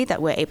fidelity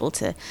that we're able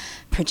to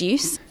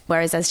produce.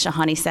 Whereas, as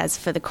Shahani says,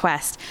 for the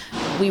Quest,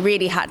 we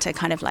really had to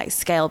kind of like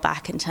scale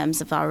back in terms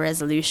of our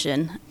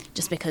resolution,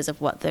 just because of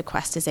what the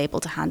Quest is able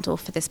to handle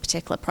for this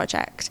particular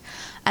project.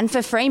 And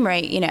for frame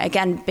rate,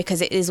 again,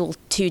 because it is all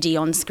 2D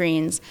on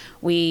screens,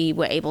 we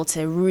were able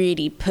to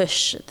really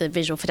push the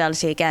visual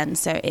fidelity again.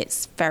 So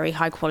it's very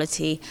high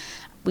quality.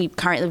 We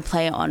currently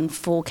play it on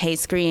 4K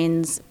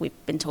screens.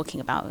 We've been talking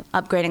about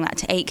upgrading that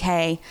to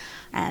 8K.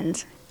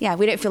 And yeah,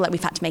 we don't feel like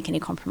we've had to make any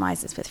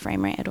compromises with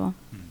frame rate at all.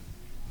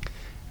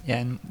 Yeah,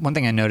 and one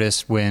thing I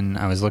noticed when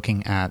I was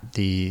looking at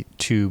the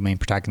two main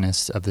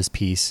protagonists of this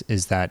piece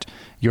is that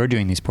you're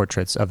doing these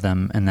portraits of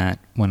them, and that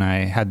when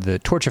I had the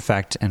torch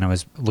effect and I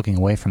was looking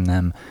away from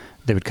them,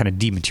 they would kind of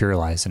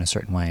dematerialize in a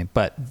certain way.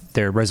 But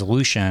their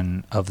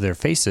resolution of their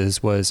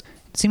faces was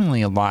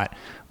seemingly a lot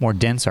more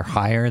dense or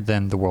higher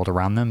than the world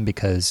around them,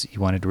 because you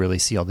wanted to really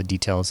see all the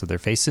details of their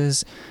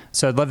faces.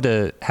 So I'd love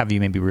to have you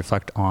maybe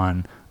reflect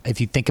on if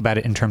you think about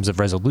it in terms of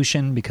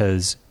resolution,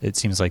 because it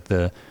seems like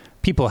the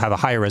people have a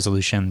higher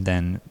resolution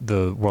than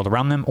the world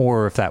around them,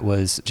 or if that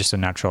was just a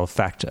natural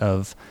effect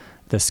of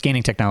the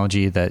scanning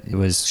technology that it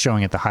was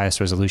showing at the highest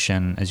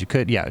resolution as you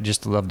could. Yeah,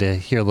 just love to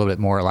hear a little bit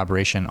more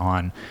elaboration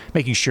on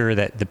making sure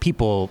that the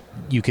people,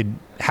 you could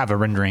have a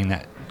rendering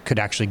that could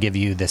actually give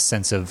you this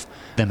sense of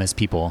them as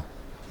people.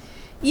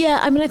 Yeah,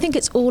 I mean, I think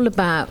it's all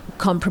about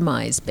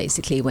compromise,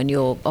 basically, when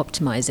you're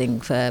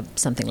optimizing for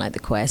something like the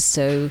Quest.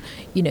 So,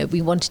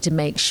 we wanted to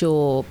make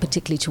sure,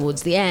 particularly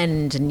towards the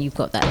end, and you've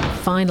got that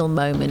final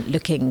moment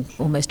looking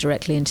almost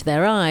directly into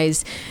their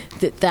eyes,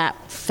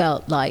 that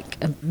felt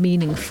like a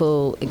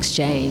meaningful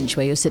exchange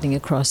where you're sitting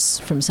across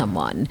from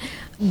someone.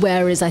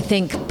 Whereas I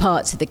think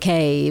parts of the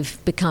cave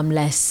become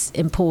less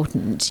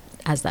important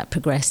as that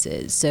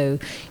progresses. So,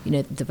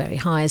 the very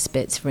highest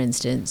bits, for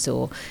instance,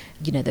 or,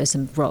 there's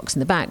some rocks in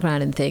the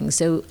background and things.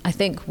 So I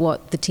think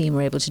what the team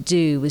were able to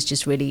do was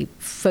just really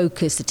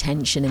focus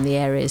attention in the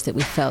areas that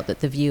we felt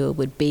that the viewer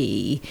would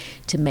be,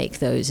 to make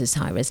those as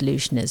high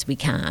resolution as we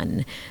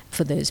can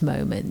for those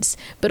moments.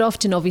 But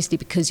often, obviously,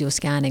 because you're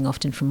scanning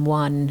often from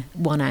one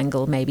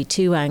angle, maybe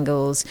two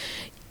angles,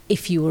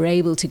 if you were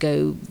able to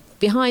go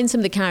behind some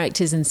of the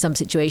characters in some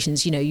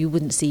situations, you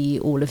wouldn't see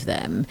all of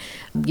them.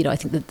 I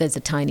think that there's a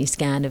tiny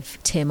scan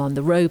of Tim on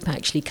the rope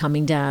actually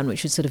coming down,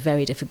 which was sort of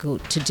very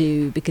difficult to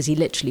do because he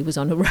literally was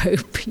on a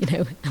rope,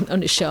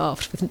 on a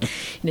shaft.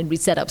 We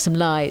set up some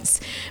lights,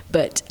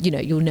 but,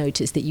 you'll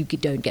notice that you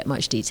don't get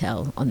much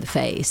detail on the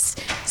face.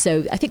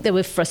 So I think there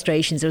were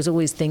frustrations. There was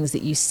always things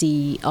that you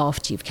see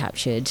after you've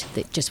captured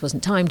that just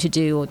wasn't time to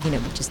do, or,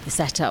 just the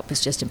setup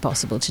was just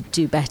impossible to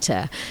do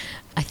better.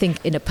 I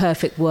think in a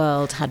perfect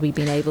world, had we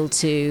been able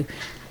to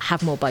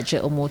have more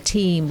budget or more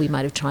team, we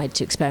might have tried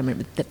to experiment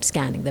with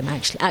scanning them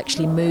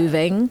actually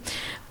moving,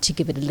 to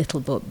give it a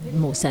little bit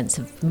more sense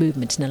of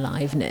movement and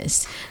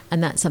aliveness.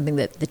 And that's something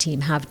that the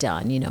team have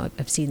done.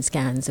 I've seen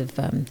scans of,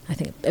 I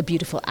think, a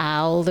beautiful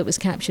owl that was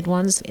captured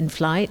once in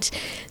flight.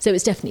 So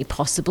it's definitely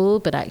possible,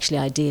 but actually,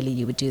 ideally,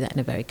 you would do that in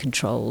a very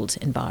controlled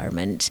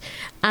environment.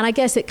 And I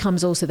guess it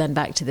comes also then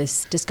back to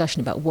this discussion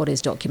about what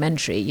is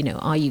documentary.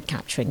 Are you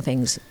capturing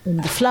things on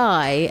the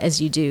fly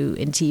as you do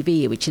in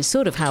TV, which is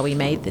sort of how we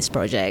made this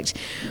project?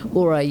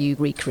 Or are you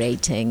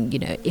recreating,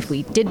 if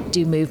we did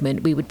do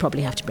movement, we would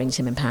probably have to bring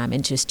Tim and Pam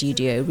into a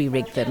studio,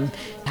 re-rig them,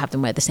 have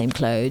them wear the same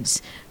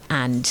clothes,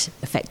 and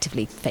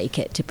effectively fake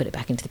it to put it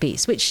back into the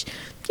piece, which,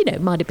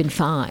 might have been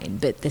fine,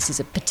 but this is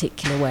a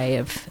particular way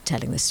of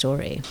telling the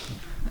story.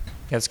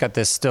 Yeah, it's got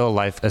this still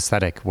life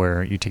aesthetic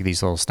where you take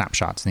these little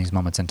snapshots in these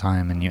moments in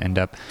time, and you end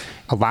up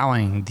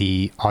allowing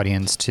the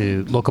audience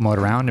to locomote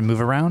around and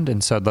move around.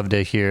 And so I'd love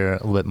to hear a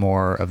little bit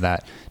more of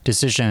that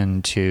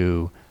decision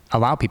to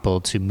allow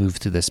people to move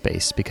through this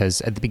space.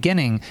 Because at the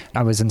beginning,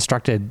 I was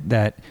instructed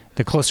that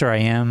the closer I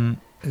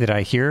am, that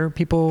I hear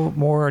people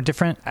more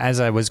different. As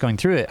I was going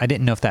through it, I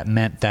didn't know if that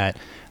meant that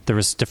there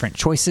was different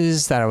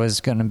choices that I was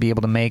going to be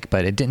able to make,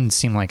 but it didn't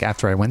seem like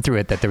after I went through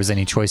it that there was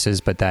any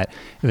choices, but that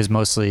it was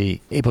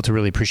mostly able to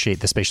really appreciate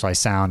the spatialized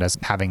sound as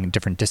having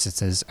different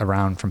distances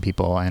around from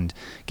people and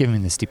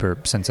giving this deeper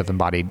sense of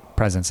embodied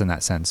presence in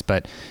that sense.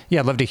 But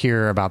yeah, I'd love to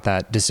hear about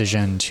that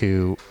decision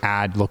to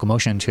add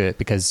locomotion to it,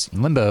 because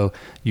in Limbo,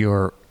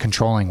 you're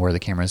controlling where the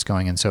camera is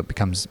going, and so it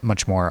becomes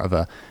much more of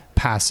a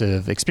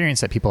passive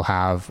experience that people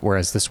have,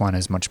 whereas this one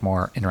is much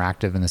more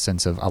interactive in the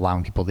sense of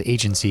allowing people the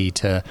agency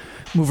to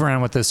move around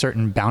with a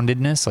certain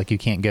boundedness. Like you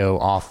can't go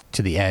off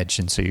to the edge,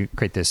 and so you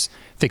create this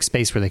fixed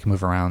space where they can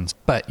move around,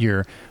 but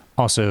you're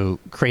also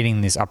creating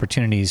these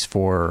opportunities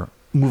for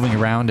moving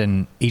around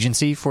and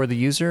agency for the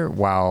user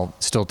while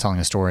still telling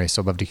a story.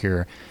 So I'd love to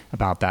hear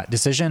about that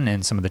decision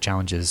and some of the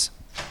challenges.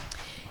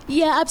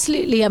 Yeah,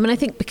 absolutely. I mean, I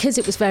think because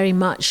it was very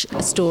much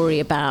a story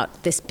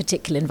about this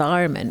particular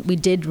environment, we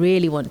did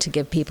really want to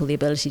give people the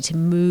ability to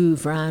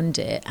move around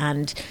it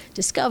and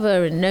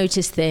discover and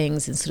notice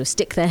things and sort of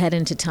stick their head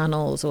into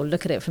tunnels or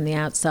look at it from the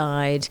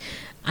outside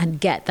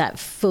and get that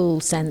full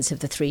sense of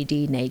the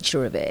 3D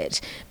nature of it.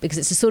 Because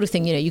it's the sort of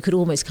thing, you could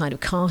almost kind of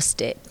cast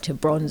it to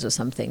bronze or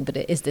something, but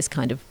it is this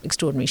kind of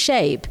extraordinary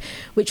shape,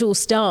 which all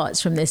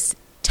starts from this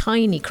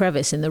tiny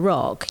crevice in the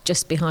rock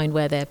just behind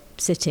where they're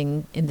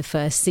sitting in the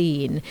first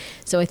scene.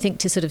 So I think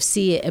to sort of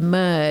see it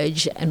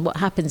emerge, and what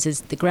happens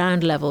is the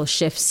ground level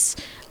shifts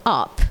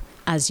up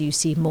as you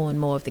see more and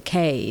more of the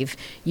cave.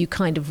 You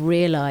kind of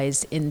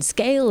realize in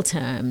scale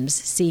terms,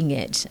 seeing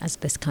it as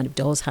this kind of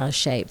doll's house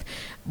shape,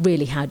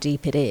 really how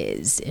deep it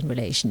is in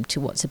relation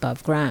to what's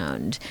above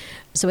ground.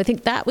 So I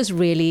think that was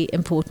really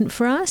important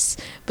for us,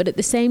 but at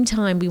the same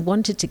time we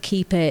wanted to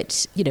keep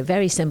it,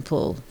 very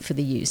simple for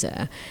the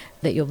user,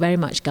 that you're very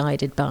much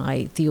guided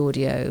by the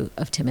audio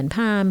of Tim and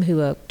Pam,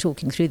 who are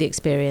talking through the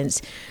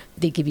experience.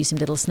 They give you some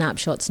little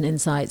snapshots and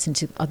insights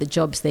into other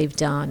jobs they've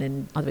done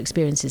and other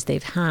experiences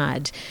they've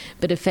had,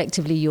 but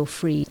effectively you're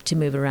free to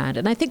move around.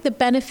 And I think the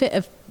benefit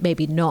of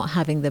maybe not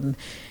having them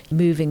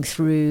moving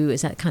through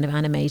as that kind of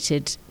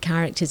animated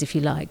characters, if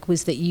you like,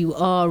 was that you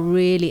are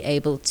really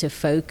able to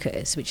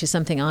focus, which is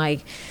something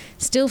I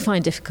still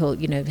find difficult,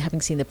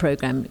 having seen the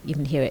program,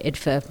 even here at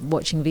IDFA,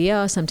 watching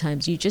VR,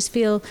 sometimes you just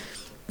feel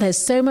there's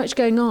so much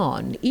going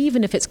on,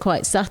 even if it's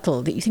quite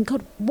subtle, that you think,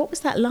 God, what was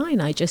that line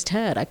I just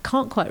heard? I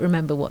can't quite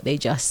remember what they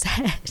just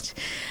said.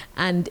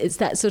 And it's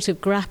that sort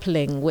of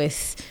grappling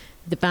with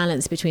the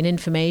balance between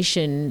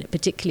information,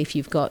 particularly if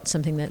you've got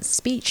something that's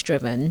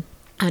speech-driven,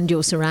 and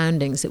your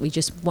surroundings, that we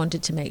just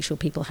wanted to make sure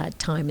people had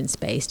time and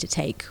space to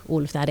take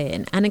all of that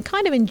in and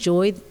kind of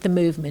enjoy the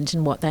movement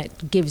and what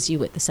that gives you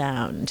with the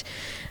sound.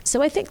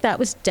 So I think that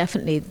was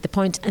definitely the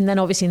point. And then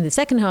obviously in the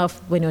second half,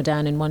 when you're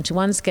down in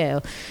 1-to-1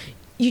 scale,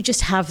 you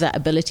just have that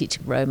ability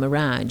to roam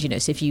around,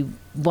 so if you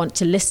want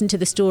to listen to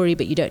the story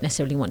but you don't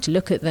necessarily want to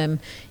look at them,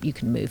 you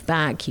can move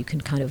back, you can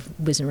kind of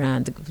whiz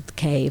around the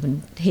cave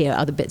and hear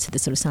other bits of the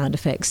sort of sound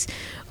effects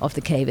of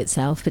the cave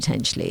itself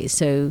potentially.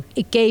 So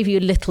it gave you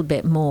a little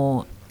bit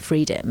more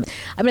freedom.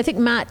 I mean, I think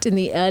Matt in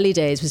the early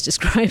days was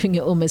describing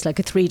it almost like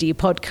a 3D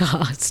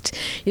podcast.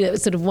 It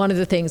was sort of one of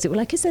the things that were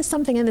like, is there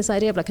something in this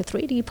idea of like a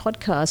 3D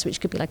podcast,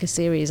 which could be like a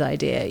series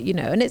idea,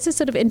 and it's a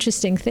sort of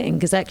interesting thing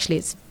because actually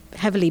it's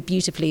heavily,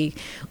 beautifully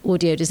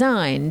audio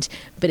designed,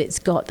 but it's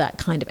got that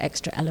kind of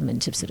extra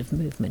element of sort of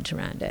movement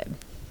around it.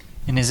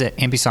 And is it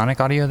ambisonic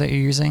audio that you're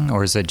using,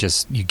 or is it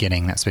just you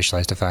getting that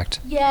spatialized effect?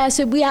 Yeah,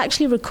 so we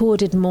actually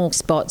recorded more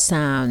spot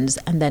sounds,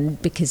 and then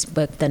because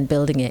we're then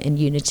building it in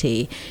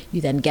Unity,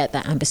 you then get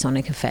that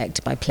ambisonic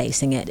effect by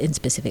placing it in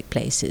specific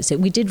places. So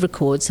we did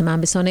record some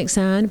ambisonic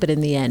sound, but in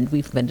the end,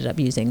 we've ended up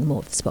using more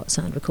of the spot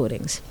sound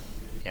recordings.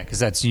 Yeah, because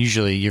that's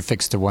usually you're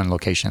fixed to one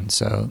location.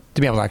 So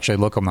to be able to actually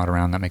locomote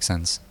around, that makes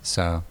sense.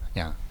 So,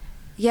 yeah.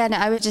 Yeah, no,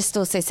 I would just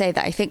also say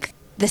that I think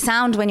the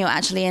sound when you're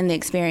actually in the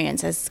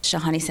experience, as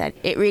Shahani said,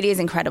 it really is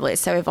incredible.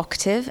 It's so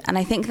evocative. And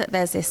I think that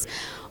there's this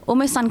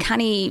almost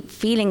uncanny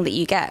feeling that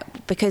you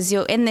get because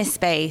you're in this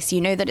space, you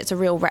know that it's a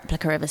real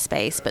replica of a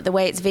space, but the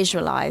way it's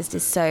visualized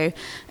is so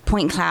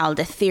point cloud,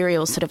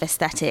 ethereal sort of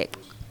aesthetic,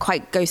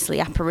 quite ghostly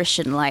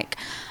apparition-like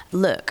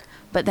look.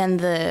 But then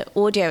the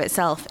audio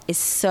itself is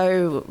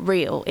so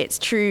real. It's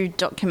true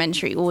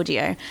documentary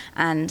audio.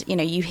 And,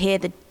 you hear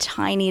the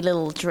tiny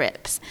little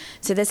drips.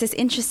 So there's this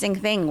interesting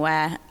thing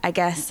where I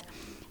guess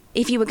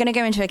if you were going to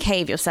go into a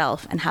cave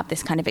yourself and have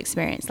this kind of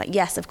experience, like,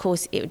 yes, of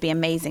course, it would be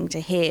amazing to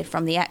hear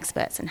from the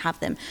experts and have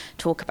them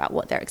talk about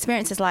what their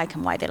experience is like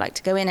and why they like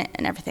to go in it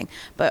and everything.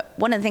 But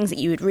one of the things that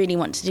you would really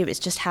want to do is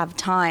just have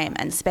time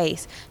and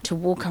space to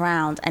walk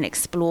around and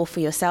explore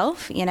for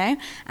yourself, And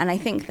I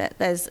think that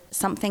there's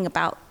something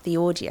about the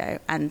audio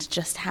and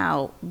just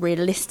how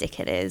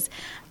realistic it is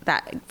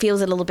that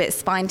feels a little bit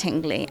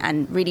spine-tingly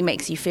and really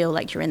makes you feel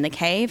like you're in the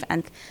cave.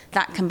 And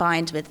that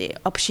combined with the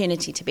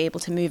opportunity to be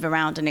able to move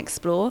around and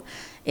explore,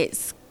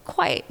 it's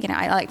quite,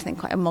 I like to think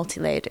quite a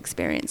multi-layered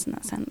experience in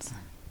that sense.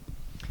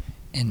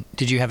 And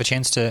did you have a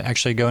chance to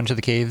actually go into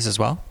the caves as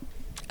well?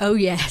 Oh,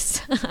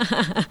 yes.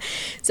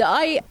 So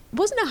I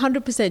wasn't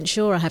 100%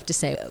 sure, I have to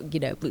say.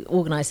 We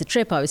organised the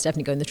trip. I was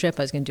definitely going the trip.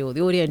 I was going to do all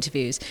the audio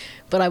interviews.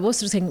 But I was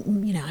sort of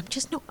saying, I'm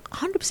just not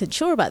 100%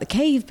 sure about the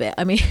cave bit.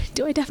 I mean,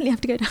 do I definitely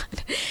have to go down?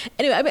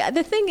 Anyway,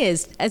 the thing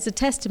is, as a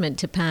testament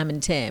to Pam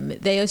and Tim,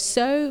 they are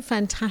so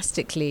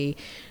fantastically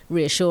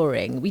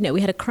reassuring. We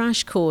had a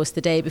crash course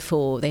the day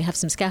before. They have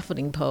some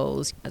scaffolding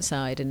poles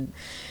outside and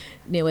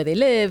near where they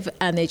live,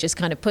 and they just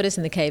kind of put us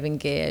in the caving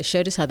gear,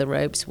 showed us how the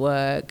ropes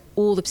work,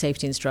 all the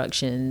safety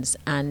instructions,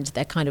 and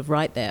they're kind of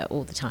right there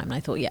all the time. And I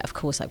thought, yeah, of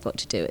course I've got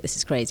to do it. This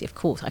is crazy. Of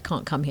course, I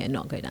can't come here and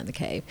not go down the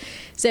cave.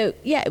 So,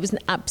 yeah, it was an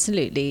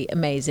absolutely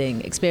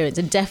amazing experience,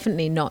 and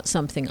definitely not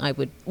something I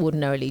would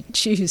ordinarily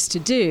choose to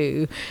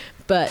do.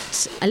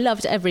 But I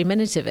loved every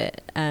minute of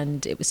it,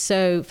 and it was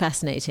so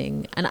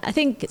fascinating. And I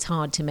think it's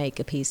hard to make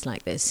a piece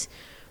like this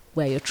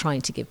where you're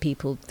trying to give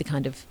people the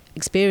kind of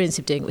experience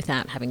of doing it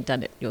without having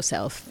done it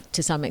yourself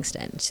to some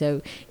extent.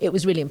 So it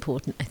was really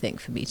important, I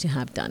think, for me to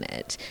have done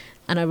it.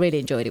 And I really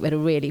enjoyed it. We had a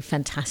really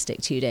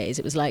fantastic 2 days.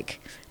 It was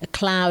like a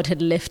cloud had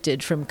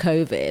lifted from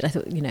COVID. I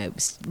thought, it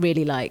was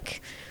really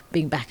like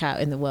being back out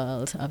in the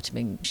world after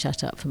being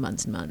shut up for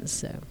months and months.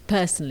 So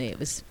personally, it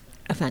was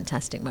a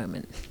fantastic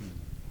moment.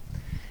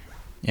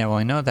 Yeah, well,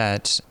 I know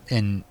that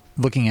in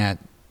looking at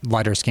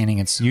LiDAR scanning,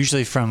 it's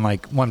usually from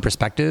like one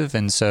perspective,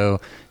 and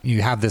so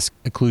you have this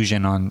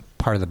occlusion on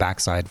part of the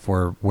backside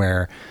for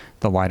where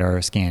the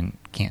LiDAR scan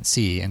can't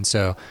see. And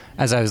so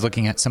as I was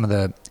looking at some of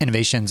the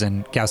innovations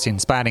in Gaussian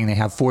splatting, they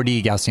have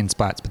 4D Gaussian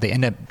splats, but they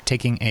end up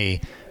taking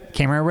a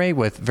camera array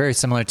with very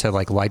similar to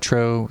like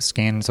Litro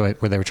scans, where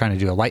they were trying to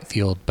do a light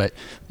field. But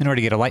in order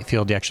to get a light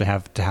field, you actually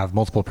have to have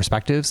multiple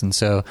perspectives. And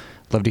so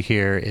I'd love to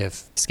hear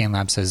if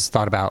ScanLabs has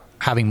thought about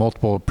having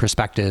multiple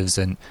perspectives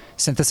and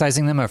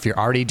synthesizing them, or if you're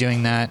already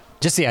doing that.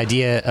 Just the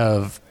idea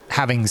of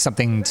having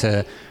something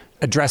to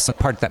address a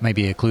part that might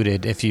be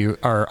occluded, if you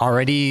are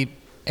already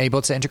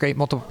able to integrate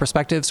multiple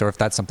perspectives, or if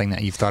that's something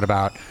that you've thought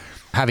about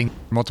having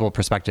multiple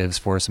perspectives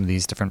for some of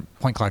these different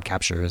point cloud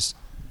captures.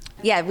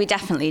 Yeah, we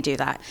definitely do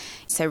that.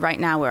 So right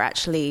now we're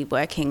actually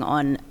working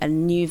on a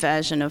new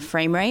version of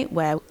frame rate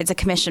where it's a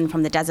commission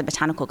from the Desert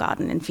Botanical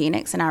Garden in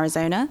Phoenix in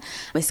Arizona.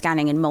 We're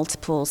scanning in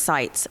multiple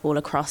sites all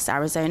across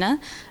Arizona,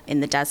 in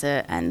the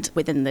desert and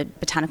within the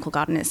botanical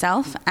garden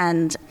itself.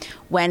 And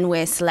when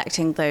we're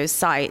selecting those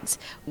sites,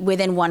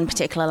 within one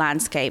particular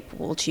landscape,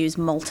 we'll choose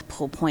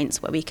multiple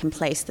points where we can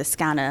place the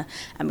scanner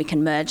and we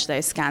can merge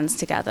those scans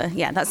together.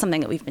 Yeah, that's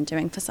something that we've been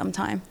doing for some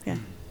time. Yeah.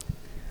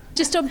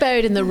 Just on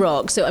Buried in the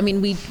Rock, so I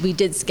mean, we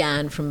did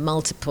scan from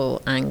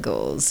multiple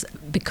angles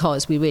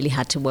because we really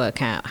had to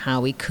work out how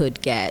we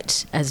could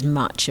get as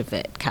much of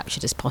it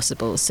captured as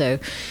possible. So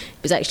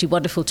it was actually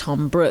wonderful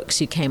Tom Brooks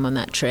who came on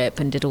that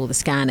trip and did all the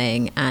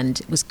scanning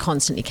and was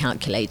constantly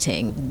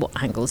calculating what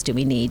angles do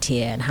we need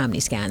here and how many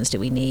scans do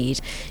we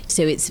need.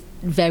 So it's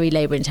very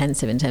labour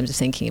intensive in terms of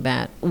thinking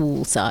about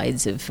all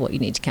sides of what you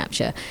need to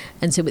capture.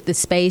 And so with the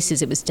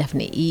spaces, it was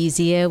definitely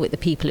easier. With the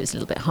people, it was a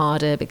little bit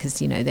harder because,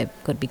 they've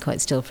got to be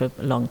quite still for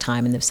a long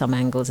time, and there's some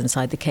angles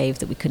inside the cave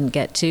that we couldn't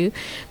get to.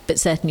 But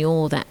certainly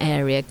all that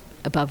area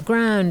above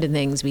ground and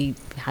things, we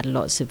had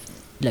lots of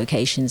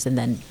locations and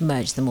then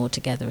merged them all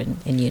together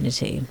in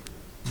Unity.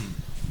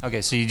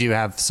 Okay, so you do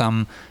have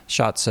some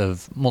shots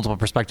of multiple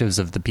perspectives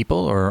of the people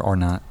or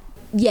not?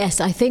 Yes,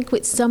 I think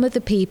with some of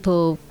the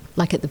people,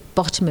 like at the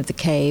bottom of the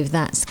cave,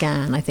 that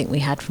scan I think we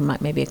had from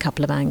like maybe a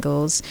couple of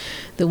angles.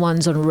 The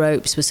ones on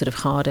ropes were sort of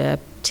harder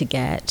to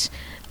get.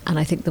 And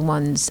I think the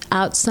ones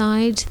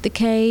outside the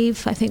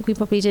cave, I think we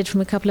probably did from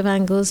a couple of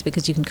angles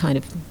because you can kind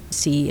of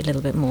see a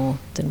little bit more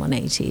than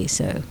 180.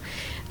 So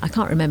I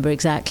can't remember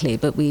exactly,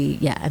 but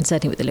and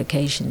certainly with the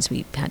locations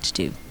we had to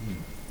do.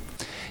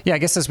 Yeah, I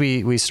guess as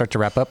we start to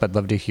wrap up, I'd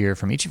love to hear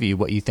from each of you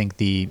what you think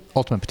the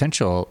ultimate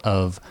potential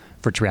of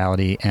virtual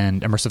reality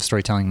and immersive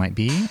storytelling might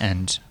be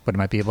and what it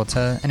might be able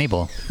to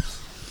enable.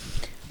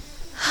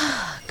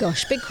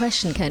 Gosh, big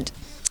question, Kent.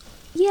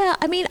 Yeah,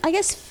 I mean, I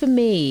guess for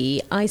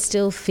me, I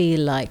still feel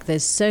like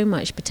there's so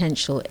much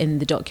potential in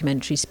the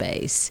documentary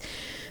space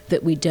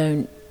that we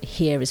don't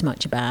hear as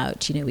much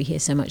about. We hear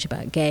so much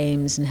about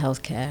games and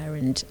healthcare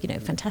and,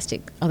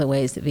 fantastic other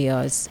ways that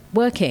VR is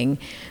working.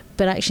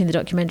 But actually in the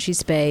documentary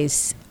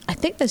space, I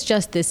think there's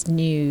just this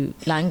new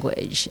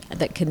language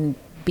that can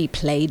be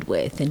played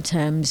with in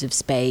terms of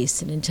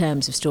space and in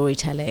terms of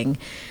storytelling.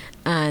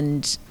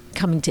 And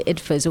coming to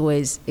IDFA is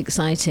always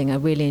exciting. I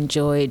really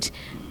enjoyed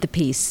the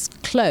piece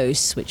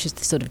Close, which is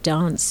the sort of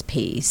dance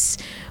piece,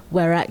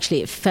 where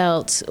actually it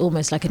felt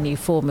almost like a new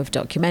form of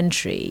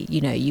documentary.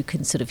 You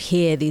can sort of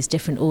hear these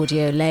different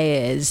audio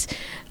layers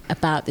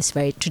about this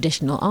very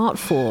traditional art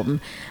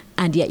form,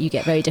 and yet you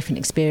get very different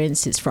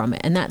experiences from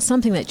it. And that's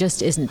something that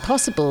just isn't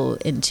possible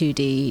in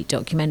 2D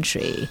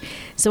documentary.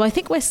 So I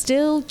think we're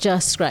still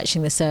just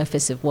scratching the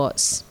surface of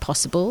what's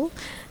possible.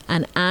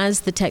 And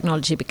as the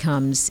technology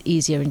becomes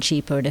easier and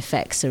cheaper and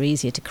effects are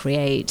easier to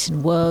create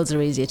and worlds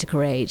are easier to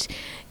create,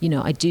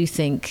 I do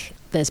think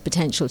there's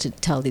potential to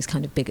tell these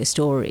kind of bigger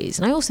stories.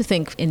 And I also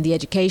think in the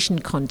education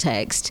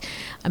context,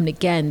 I mean,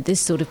 again, this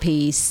sort of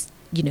piece,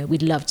 you know,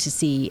 we'd love to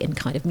see in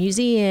kind of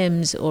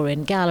museums or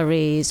in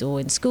galleries or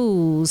in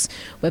schools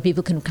where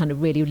people can kind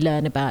of really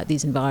learn about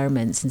these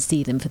environments and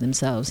see them for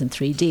themselves in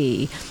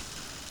 3D.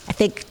 I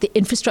think the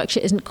infrastructure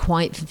isn't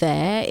quite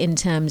there in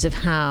terms of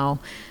how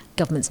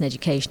governments and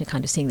education are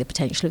kind of seeing the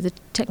potential of the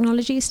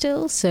technology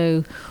still.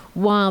 So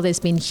while there's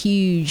been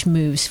huge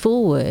moves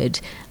forward,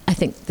 I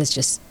think there's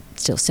just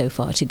still so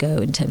far to go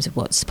in terms of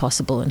what's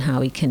possible and how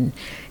we can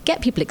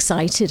get people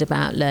excited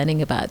about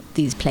learning about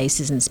these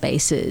places and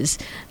spaces.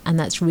 And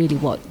that's really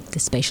what the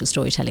spatial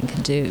storytelling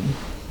can do.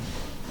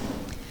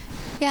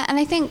 Yeah, and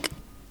I think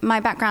my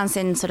background's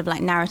in sort of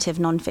like narrative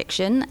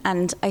nonfiction,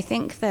 and I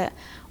think that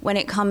when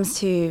it comes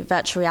to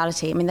virtual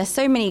reality, I mean, there's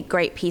so many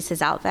great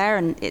pieces out there,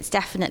 and it's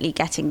definitely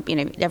getting, you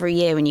know, every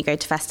year when you go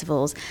to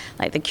festivals,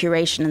 like the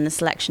curation and the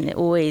selection, it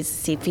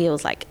always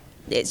feels like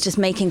it's just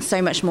making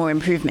so much more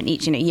improvement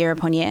each, you know, year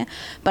upon year.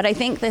 But I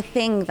think the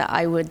thing that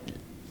I would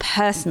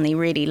personally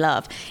really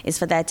love is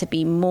for there to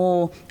be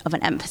more of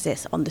an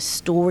emphasis on the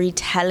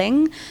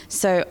storytelling.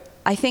 So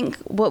I think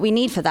what we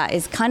need for that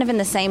is kind of in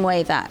the same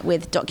way that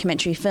with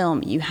documentary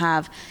film, you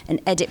have an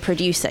edit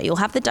producer. You'll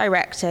have the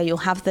director, you'll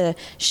have the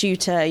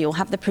shooter, you'll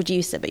have the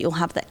producer, but you'll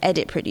have the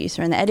edit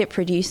producer. And the edit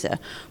producer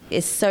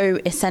is so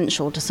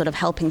essential to sort of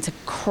helping to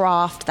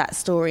craft that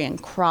story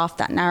and craft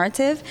that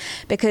narrative,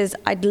 because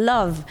I'd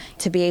love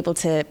to be able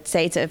to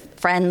say to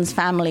friends,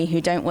 family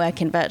who don't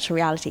work in virtual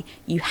reality,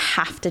 you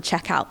have to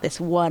check out this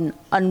one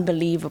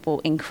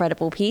unbelievable,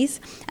 incredible piece.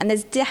 And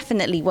there's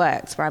definitely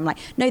works where I'm like,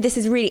 no, this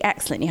is really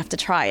excellent, you have to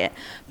try it.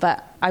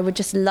 But I would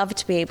just love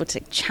to be able to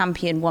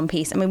champion one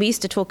piece. I mean, we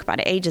used to talk about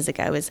it ages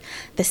ago as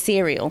the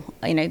Serial,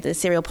 you know, the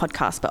Serial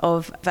podcast, but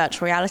of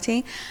virtual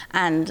reality.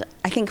 And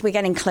I think we're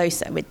getting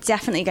closer. We're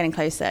definitely getting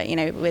closer, you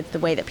know, with the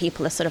way that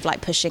people are sort of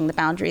like pushing the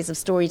boundaries of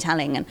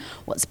storytelling and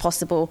what's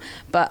possible.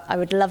 But I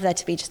would love there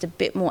to be just a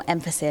bit more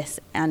emphasis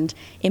and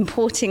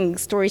importing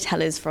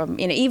storytellers from,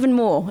 you know, even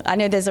more. I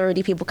know there's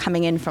already people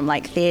coming in from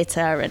like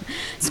theatre and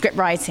script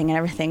writing and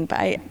everything, but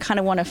I kind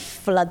of want to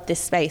flood this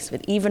space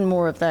with even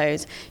more of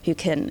those who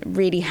can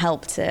really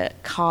help to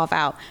carve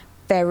out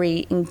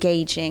very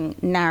engaging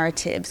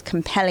narratives,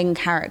 compelling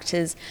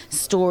characters,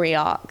 story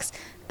arcs,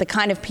 the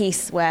kind of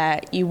piece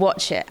where you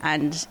watch it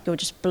and you're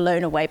just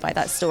blown away by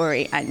that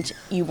story and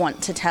you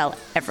want to tell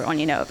everyone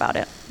you know about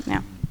it.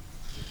 Yeah.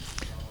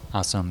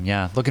 Awesome.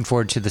 Yeah. Looking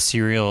forward to the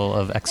Serial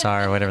of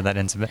XR or whatever that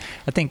ends up.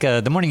 I think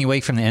The Morning You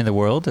Wake from the End of the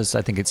World is,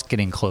 I think it's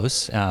getting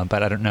close,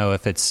 but I don't know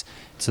if it's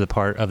to the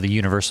part of the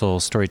universal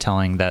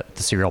storytelling that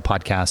the Serial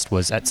podcast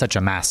was at such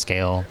a mass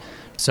scale.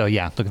 So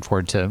yeah, looking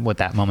forward to what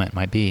that moment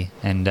might be.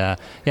 And yeah,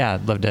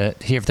 I'd love to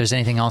hear if there's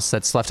anything else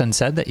that's left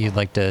unsaid that you'd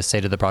like to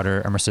say to the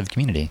broader immersive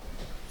community.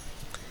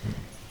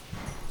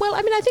 Well,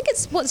 I mean, I think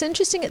what's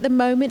interesting at the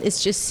moment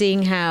is just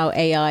seeing how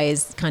AI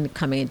is kind of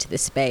coming into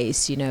this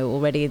space. You know,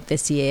 already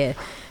this year,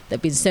 there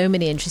have been so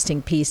many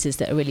interesting pieces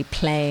that are really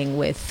playing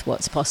with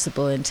what's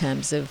possible in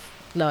terms of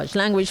large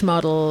language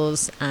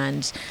models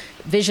and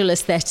visual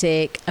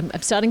aesthetic.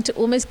 I'm starting to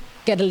almost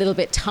get a little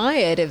bit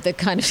tired of the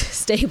kind of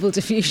stable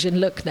diffusion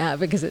look now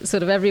because it's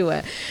sort of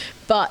everywhere.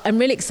 But I'm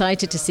really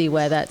excited to see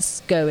where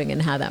that's going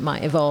and how that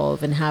might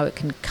evolve and how it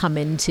can come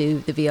into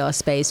the VR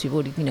space. We've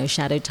already, you know,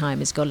 Shadow Time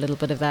has got a little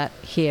bit of that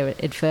here at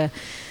IDFA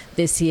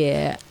this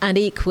year. And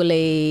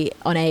equally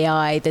on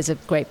AI, there's a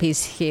great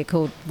piece here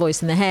called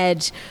Voice in the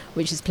Head,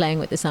 which is playing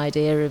with this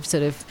idea of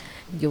sort of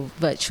your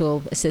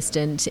virtual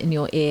assistant in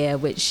your ear,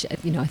 which,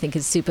 you know, I think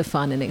is super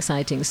fun and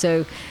exciting.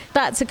 So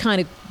that's a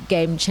kind of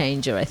game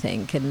changer, I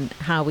think, and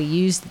how we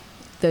use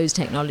those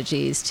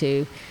technologies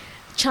to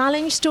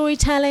challenge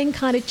storytelling,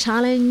 kind of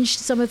challenge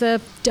some of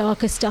the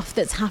darker stuff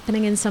that's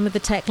happening in some of the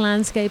tech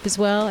landscape as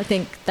well. I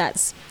think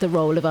that's the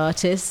role of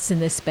artists in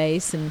this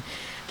space, and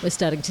we're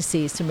starting to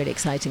see some really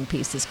exciting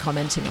pieces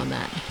commenting on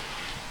that.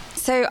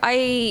 So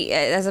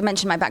as I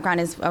mentioned, my background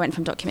is I went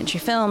from documentary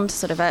film to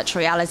sort of virtual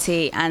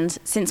reality, and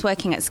since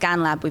working at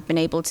ScanLab, we've been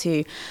able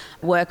to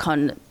work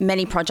on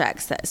many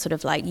projects that sort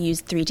of like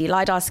use 3D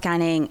LiDAR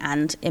scanning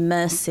and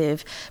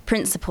immersive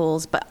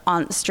principles, but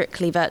aren't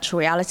strictly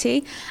virtual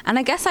reality. And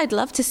I guess I'd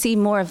love to see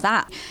more of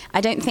that. I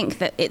don't think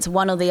that it's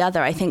one or the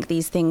other. I think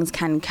these things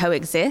can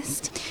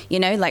coexist. You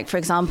know, like for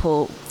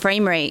example,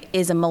 frame rate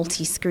is a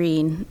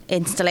multi-screen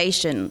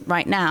installation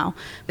right now.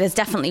 There's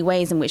definitely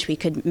ways in which we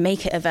could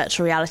make it a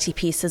virtual reality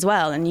piece as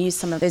well and use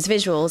some of those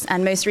visuals.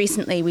 And most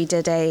recently we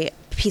did a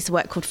piece of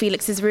work called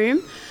Felix's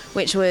Room,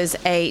 which was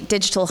a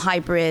digital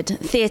hybrid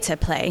theatre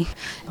play.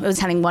 It was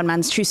telling one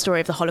man's true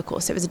story of the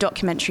Holocaust. It was a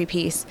documentary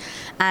piece.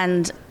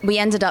 And we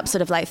ended up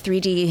sort of like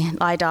 3D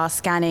LiDAR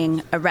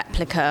scanning a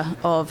replica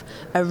of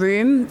a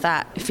room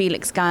that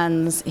Felix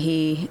Gans,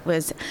 he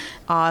was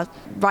our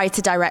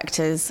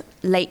writer-director's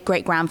late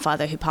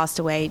great-grandfather who passed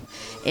away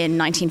in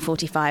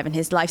 1945, and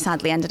his life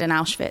sadly ended in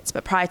Auschwitz.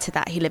 But prior to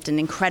that, he lived an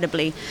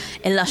incredibly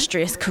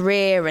illustrious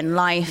career and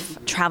life,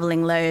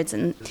 traveling loads,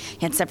 and he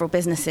had several businesses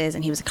businesses,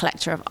 and he was a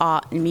collector of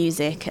art and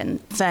music and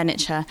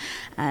furniture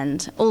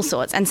and all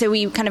sorts. And so we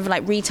kind of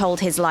like retold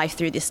his life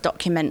through this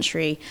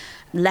documentary,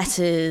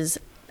 letters,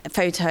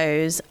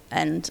 photos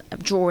and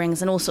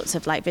drawings and all sorts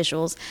of like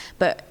visuals.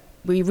 But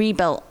we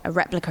rebuilt a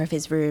replica of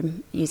his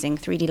room using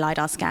 3D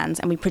LiDAR scans,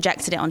 and we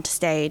projected it onto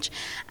stage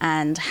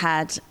and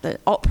had the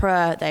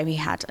opera, there we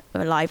had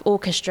a live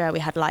orchestra, we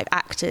had live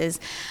actors.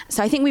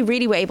 So I think we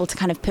really were able to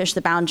kind of push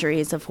the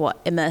boundaries of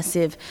what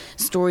immersive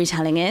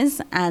storytelling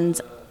is. And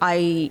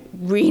I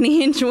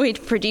really enjoyed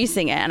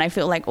producing it, and I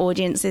feel like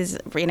audiences,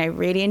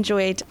 really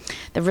enjoyed.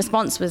 The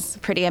response was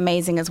pretty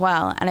amazing as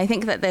well. And I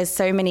think that there's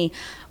so many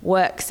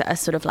works that are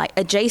sort of like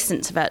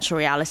adjacent to virtual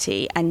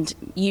reality and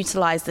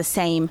utilize the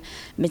same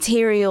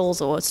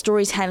materials or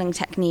storytelling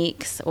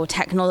techniques or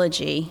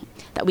technology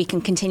that we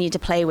can continue to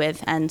play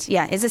with. And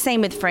yeah, it's the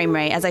same with frame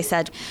rate. As I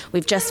said,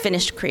 we've just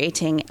finished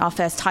creating our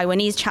first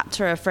Taiwanese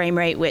chapter of frame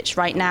rate, which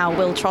right now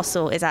Will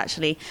Trossel is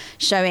actually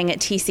showing at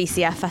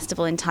TCCF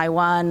Festival in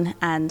Taiwan,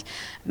 and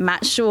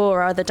Matt Shaw,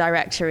 our other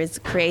director, is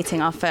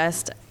creating our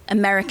first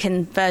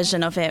American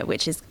version of it,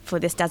 which is for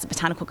this Desert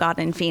Botanical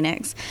Garden in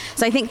Phoenix.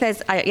 So I think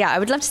I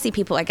would love to see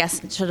people, I guess,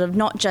 sort of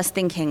not just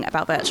thinking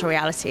about virtual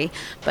reality,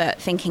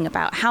 but thinking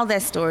about how their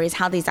stories,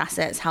 how these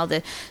assets, how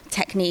the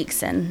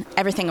techniques and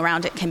everything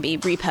around it can be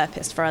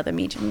repurposed for other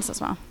mediums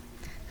as well.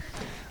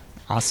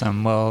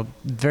 Awesome. Well,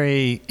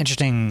 very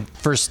interesting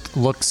first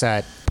looks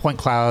at point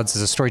clouds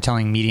as a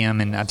storytelling medium.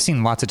 And I've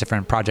seen lots of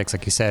different projects,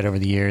 like you said, over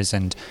the years,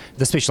 and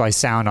the spatialized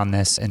sound on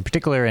this in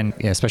particular, and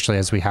especially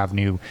as we have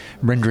new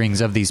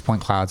renderings of these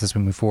point clouds as we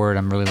move forward.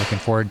 I'm really looking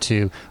forward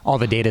to all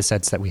the data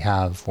sets that we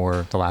have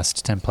for the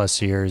last 10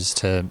 plus years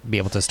to be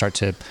able to start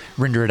to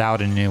render it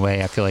out in a new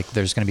way. I feel like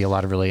there's going to be a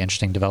lot of really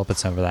interesting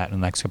developments over that in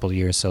the next couple of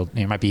years. So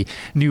there might be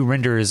new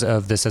renders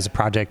of this as a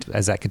project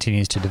as that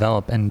continues to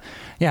develop. And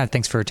yeah,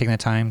 thanks for taking the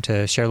time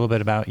to share a little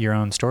bit about your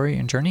own story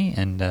and journey,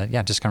 and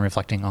just kind of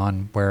reflecting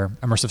on where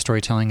immersive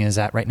storytelling is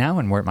at right now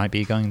and where it might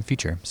be going in the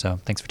future. So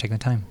thanks for taking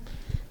the time.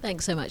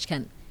 Thanks so much,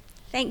 Kent.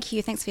 Thank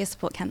you. Thanks for your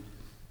support, Kent.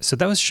 So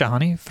that was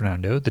Shahani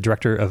Fernando, the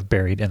director of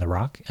Buried in the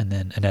Rock, and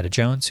then Annetta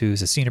Jones,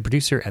 who's a senior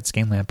producer at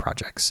Scanland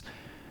Projects.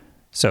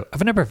 So I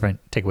have a number of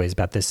different takeaways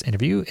about this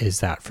interview. Is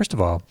that, first of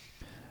all,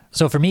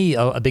 so for me,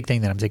 a big thing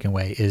that I'm taking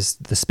away is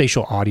the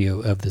spatial audio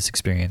of this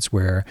experience,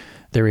 where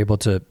they're able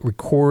to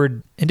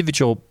record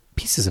individual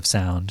pieces of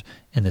sound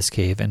in this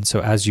cave. And so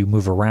as you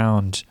move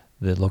around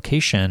the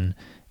location,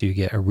 you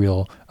get a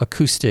real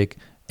acoustic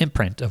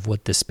imprint of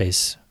what this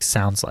space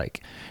sounds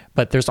like.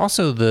 But there's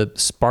also the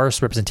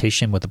sparse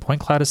representation with the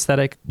point cloud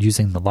aesthetic,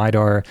 using the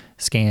LiDAR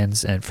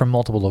scans and from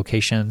multiple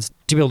locations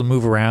to be able to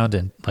move around,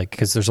 and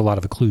because there's a lot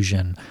of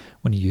occlusion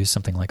when you use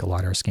something like a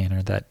LiDAR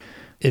scanner, that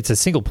it's a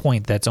single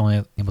point that's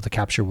only able to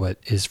capture what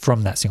is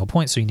from that single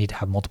point. So you need to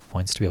have multiple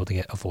points to be able to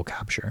get a full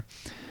capture.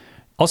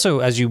 Also,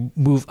 as you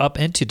move up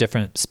into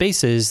different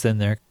spaces, then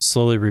they're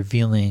slowly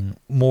revealing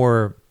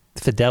more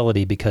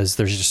fidelity, because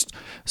there's just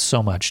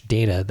so much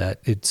data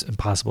that it's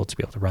impossible to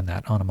be able to run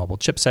that on a mobile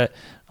chipset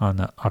on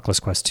the Oculus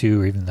Quest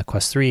 2 or even the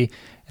Quest 3.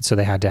 And so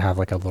they had to have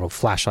like a little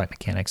flashlight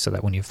mechanic so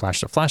that when you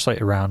flash the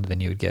flashlight around, then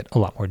you would get a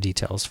lot more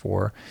details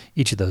for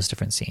each of those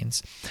different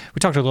scenes. We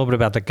talked a little bit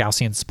about the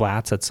Gaussian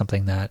splats. That's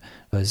something that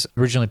was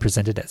originally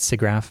presented at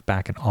SIGGRAPH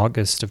back in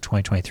August of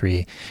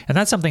 2023. And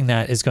that's something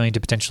that is going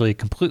to potentially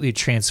completely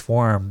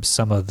transform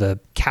some of the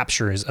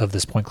captures of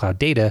this point cloud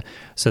data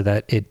so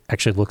that it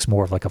actually looks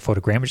more of like a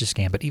photogrammetry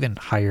scan, but even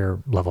higher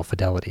level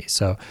fidelity.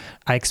 So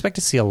I expect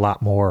to see a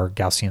lot more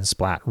Gaussian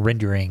splat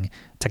rendering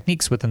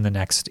techniques within the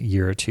next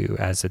year or two,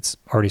 as it's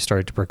already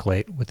started to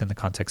percolate within the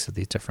context of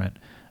these different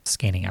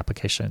scanning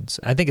applications.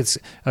 I think it's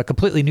a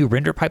completely new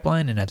render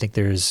pipeline, and I think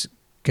there's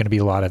going to be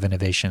a lot of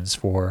innovations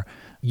for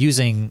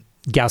using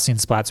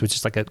Gaussian splats, which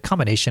is like a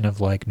combination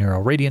of like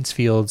neural radiance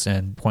fields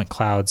and point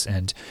clouds,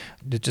 and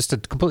just a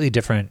completely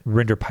different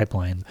render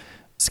pipeline.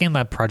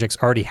 Scanlab Projects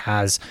already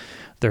has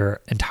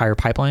their entire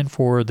pipeline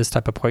for this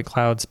type of point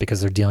clouds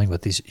because they're dealing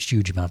with these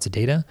huge amounts of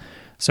data.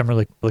 So I'm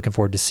really looking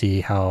forward to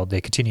see how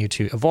they continue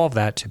to evolve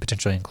that to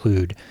potentially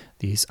include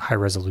these high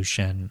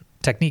resolution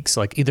techniques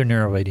like either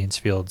neural radiance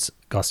fields,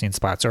 Gaussian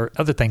splats, or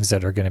other things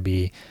that are going to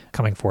be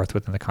coming forth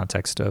within the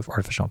context of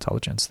artificial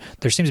intelligence.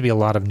 There seems to be a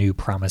lot of new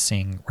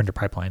promising render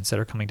pipelines that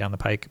are coming down the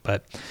pike,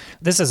 but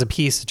this as a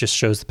piece just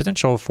shows the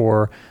potential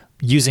for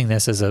using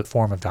this as a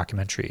form of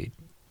documentary.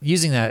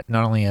 Using that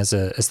not only as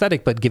an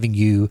aesthetic, but giving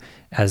you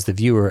as the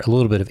viewer a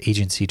little bit of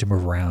agency to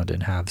move around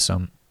and have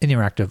some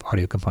interactive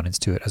audio components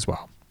to it as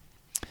well.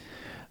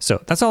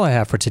 So that's all I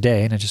have for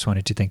today, and I just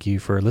wanted to thank you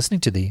for listening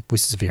to the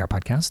Voices of VR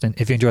podcast. And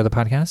if you enjoy the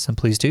podcast, then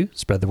please do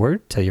spread the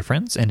word, tell your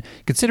friends, and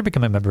consider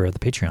becoming a member of the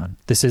Patreon.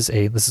 This is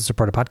a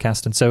listener-supported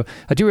podcast, and so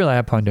I do rely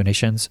upon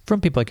donations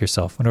from people like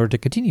yourself in order to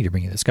continue to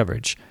bring you this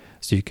coverage.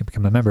 So you can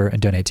become a member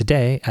and donate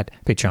today at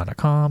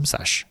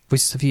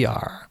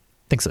patreon.com/voicesofvr.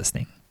 Thanks for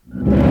listening.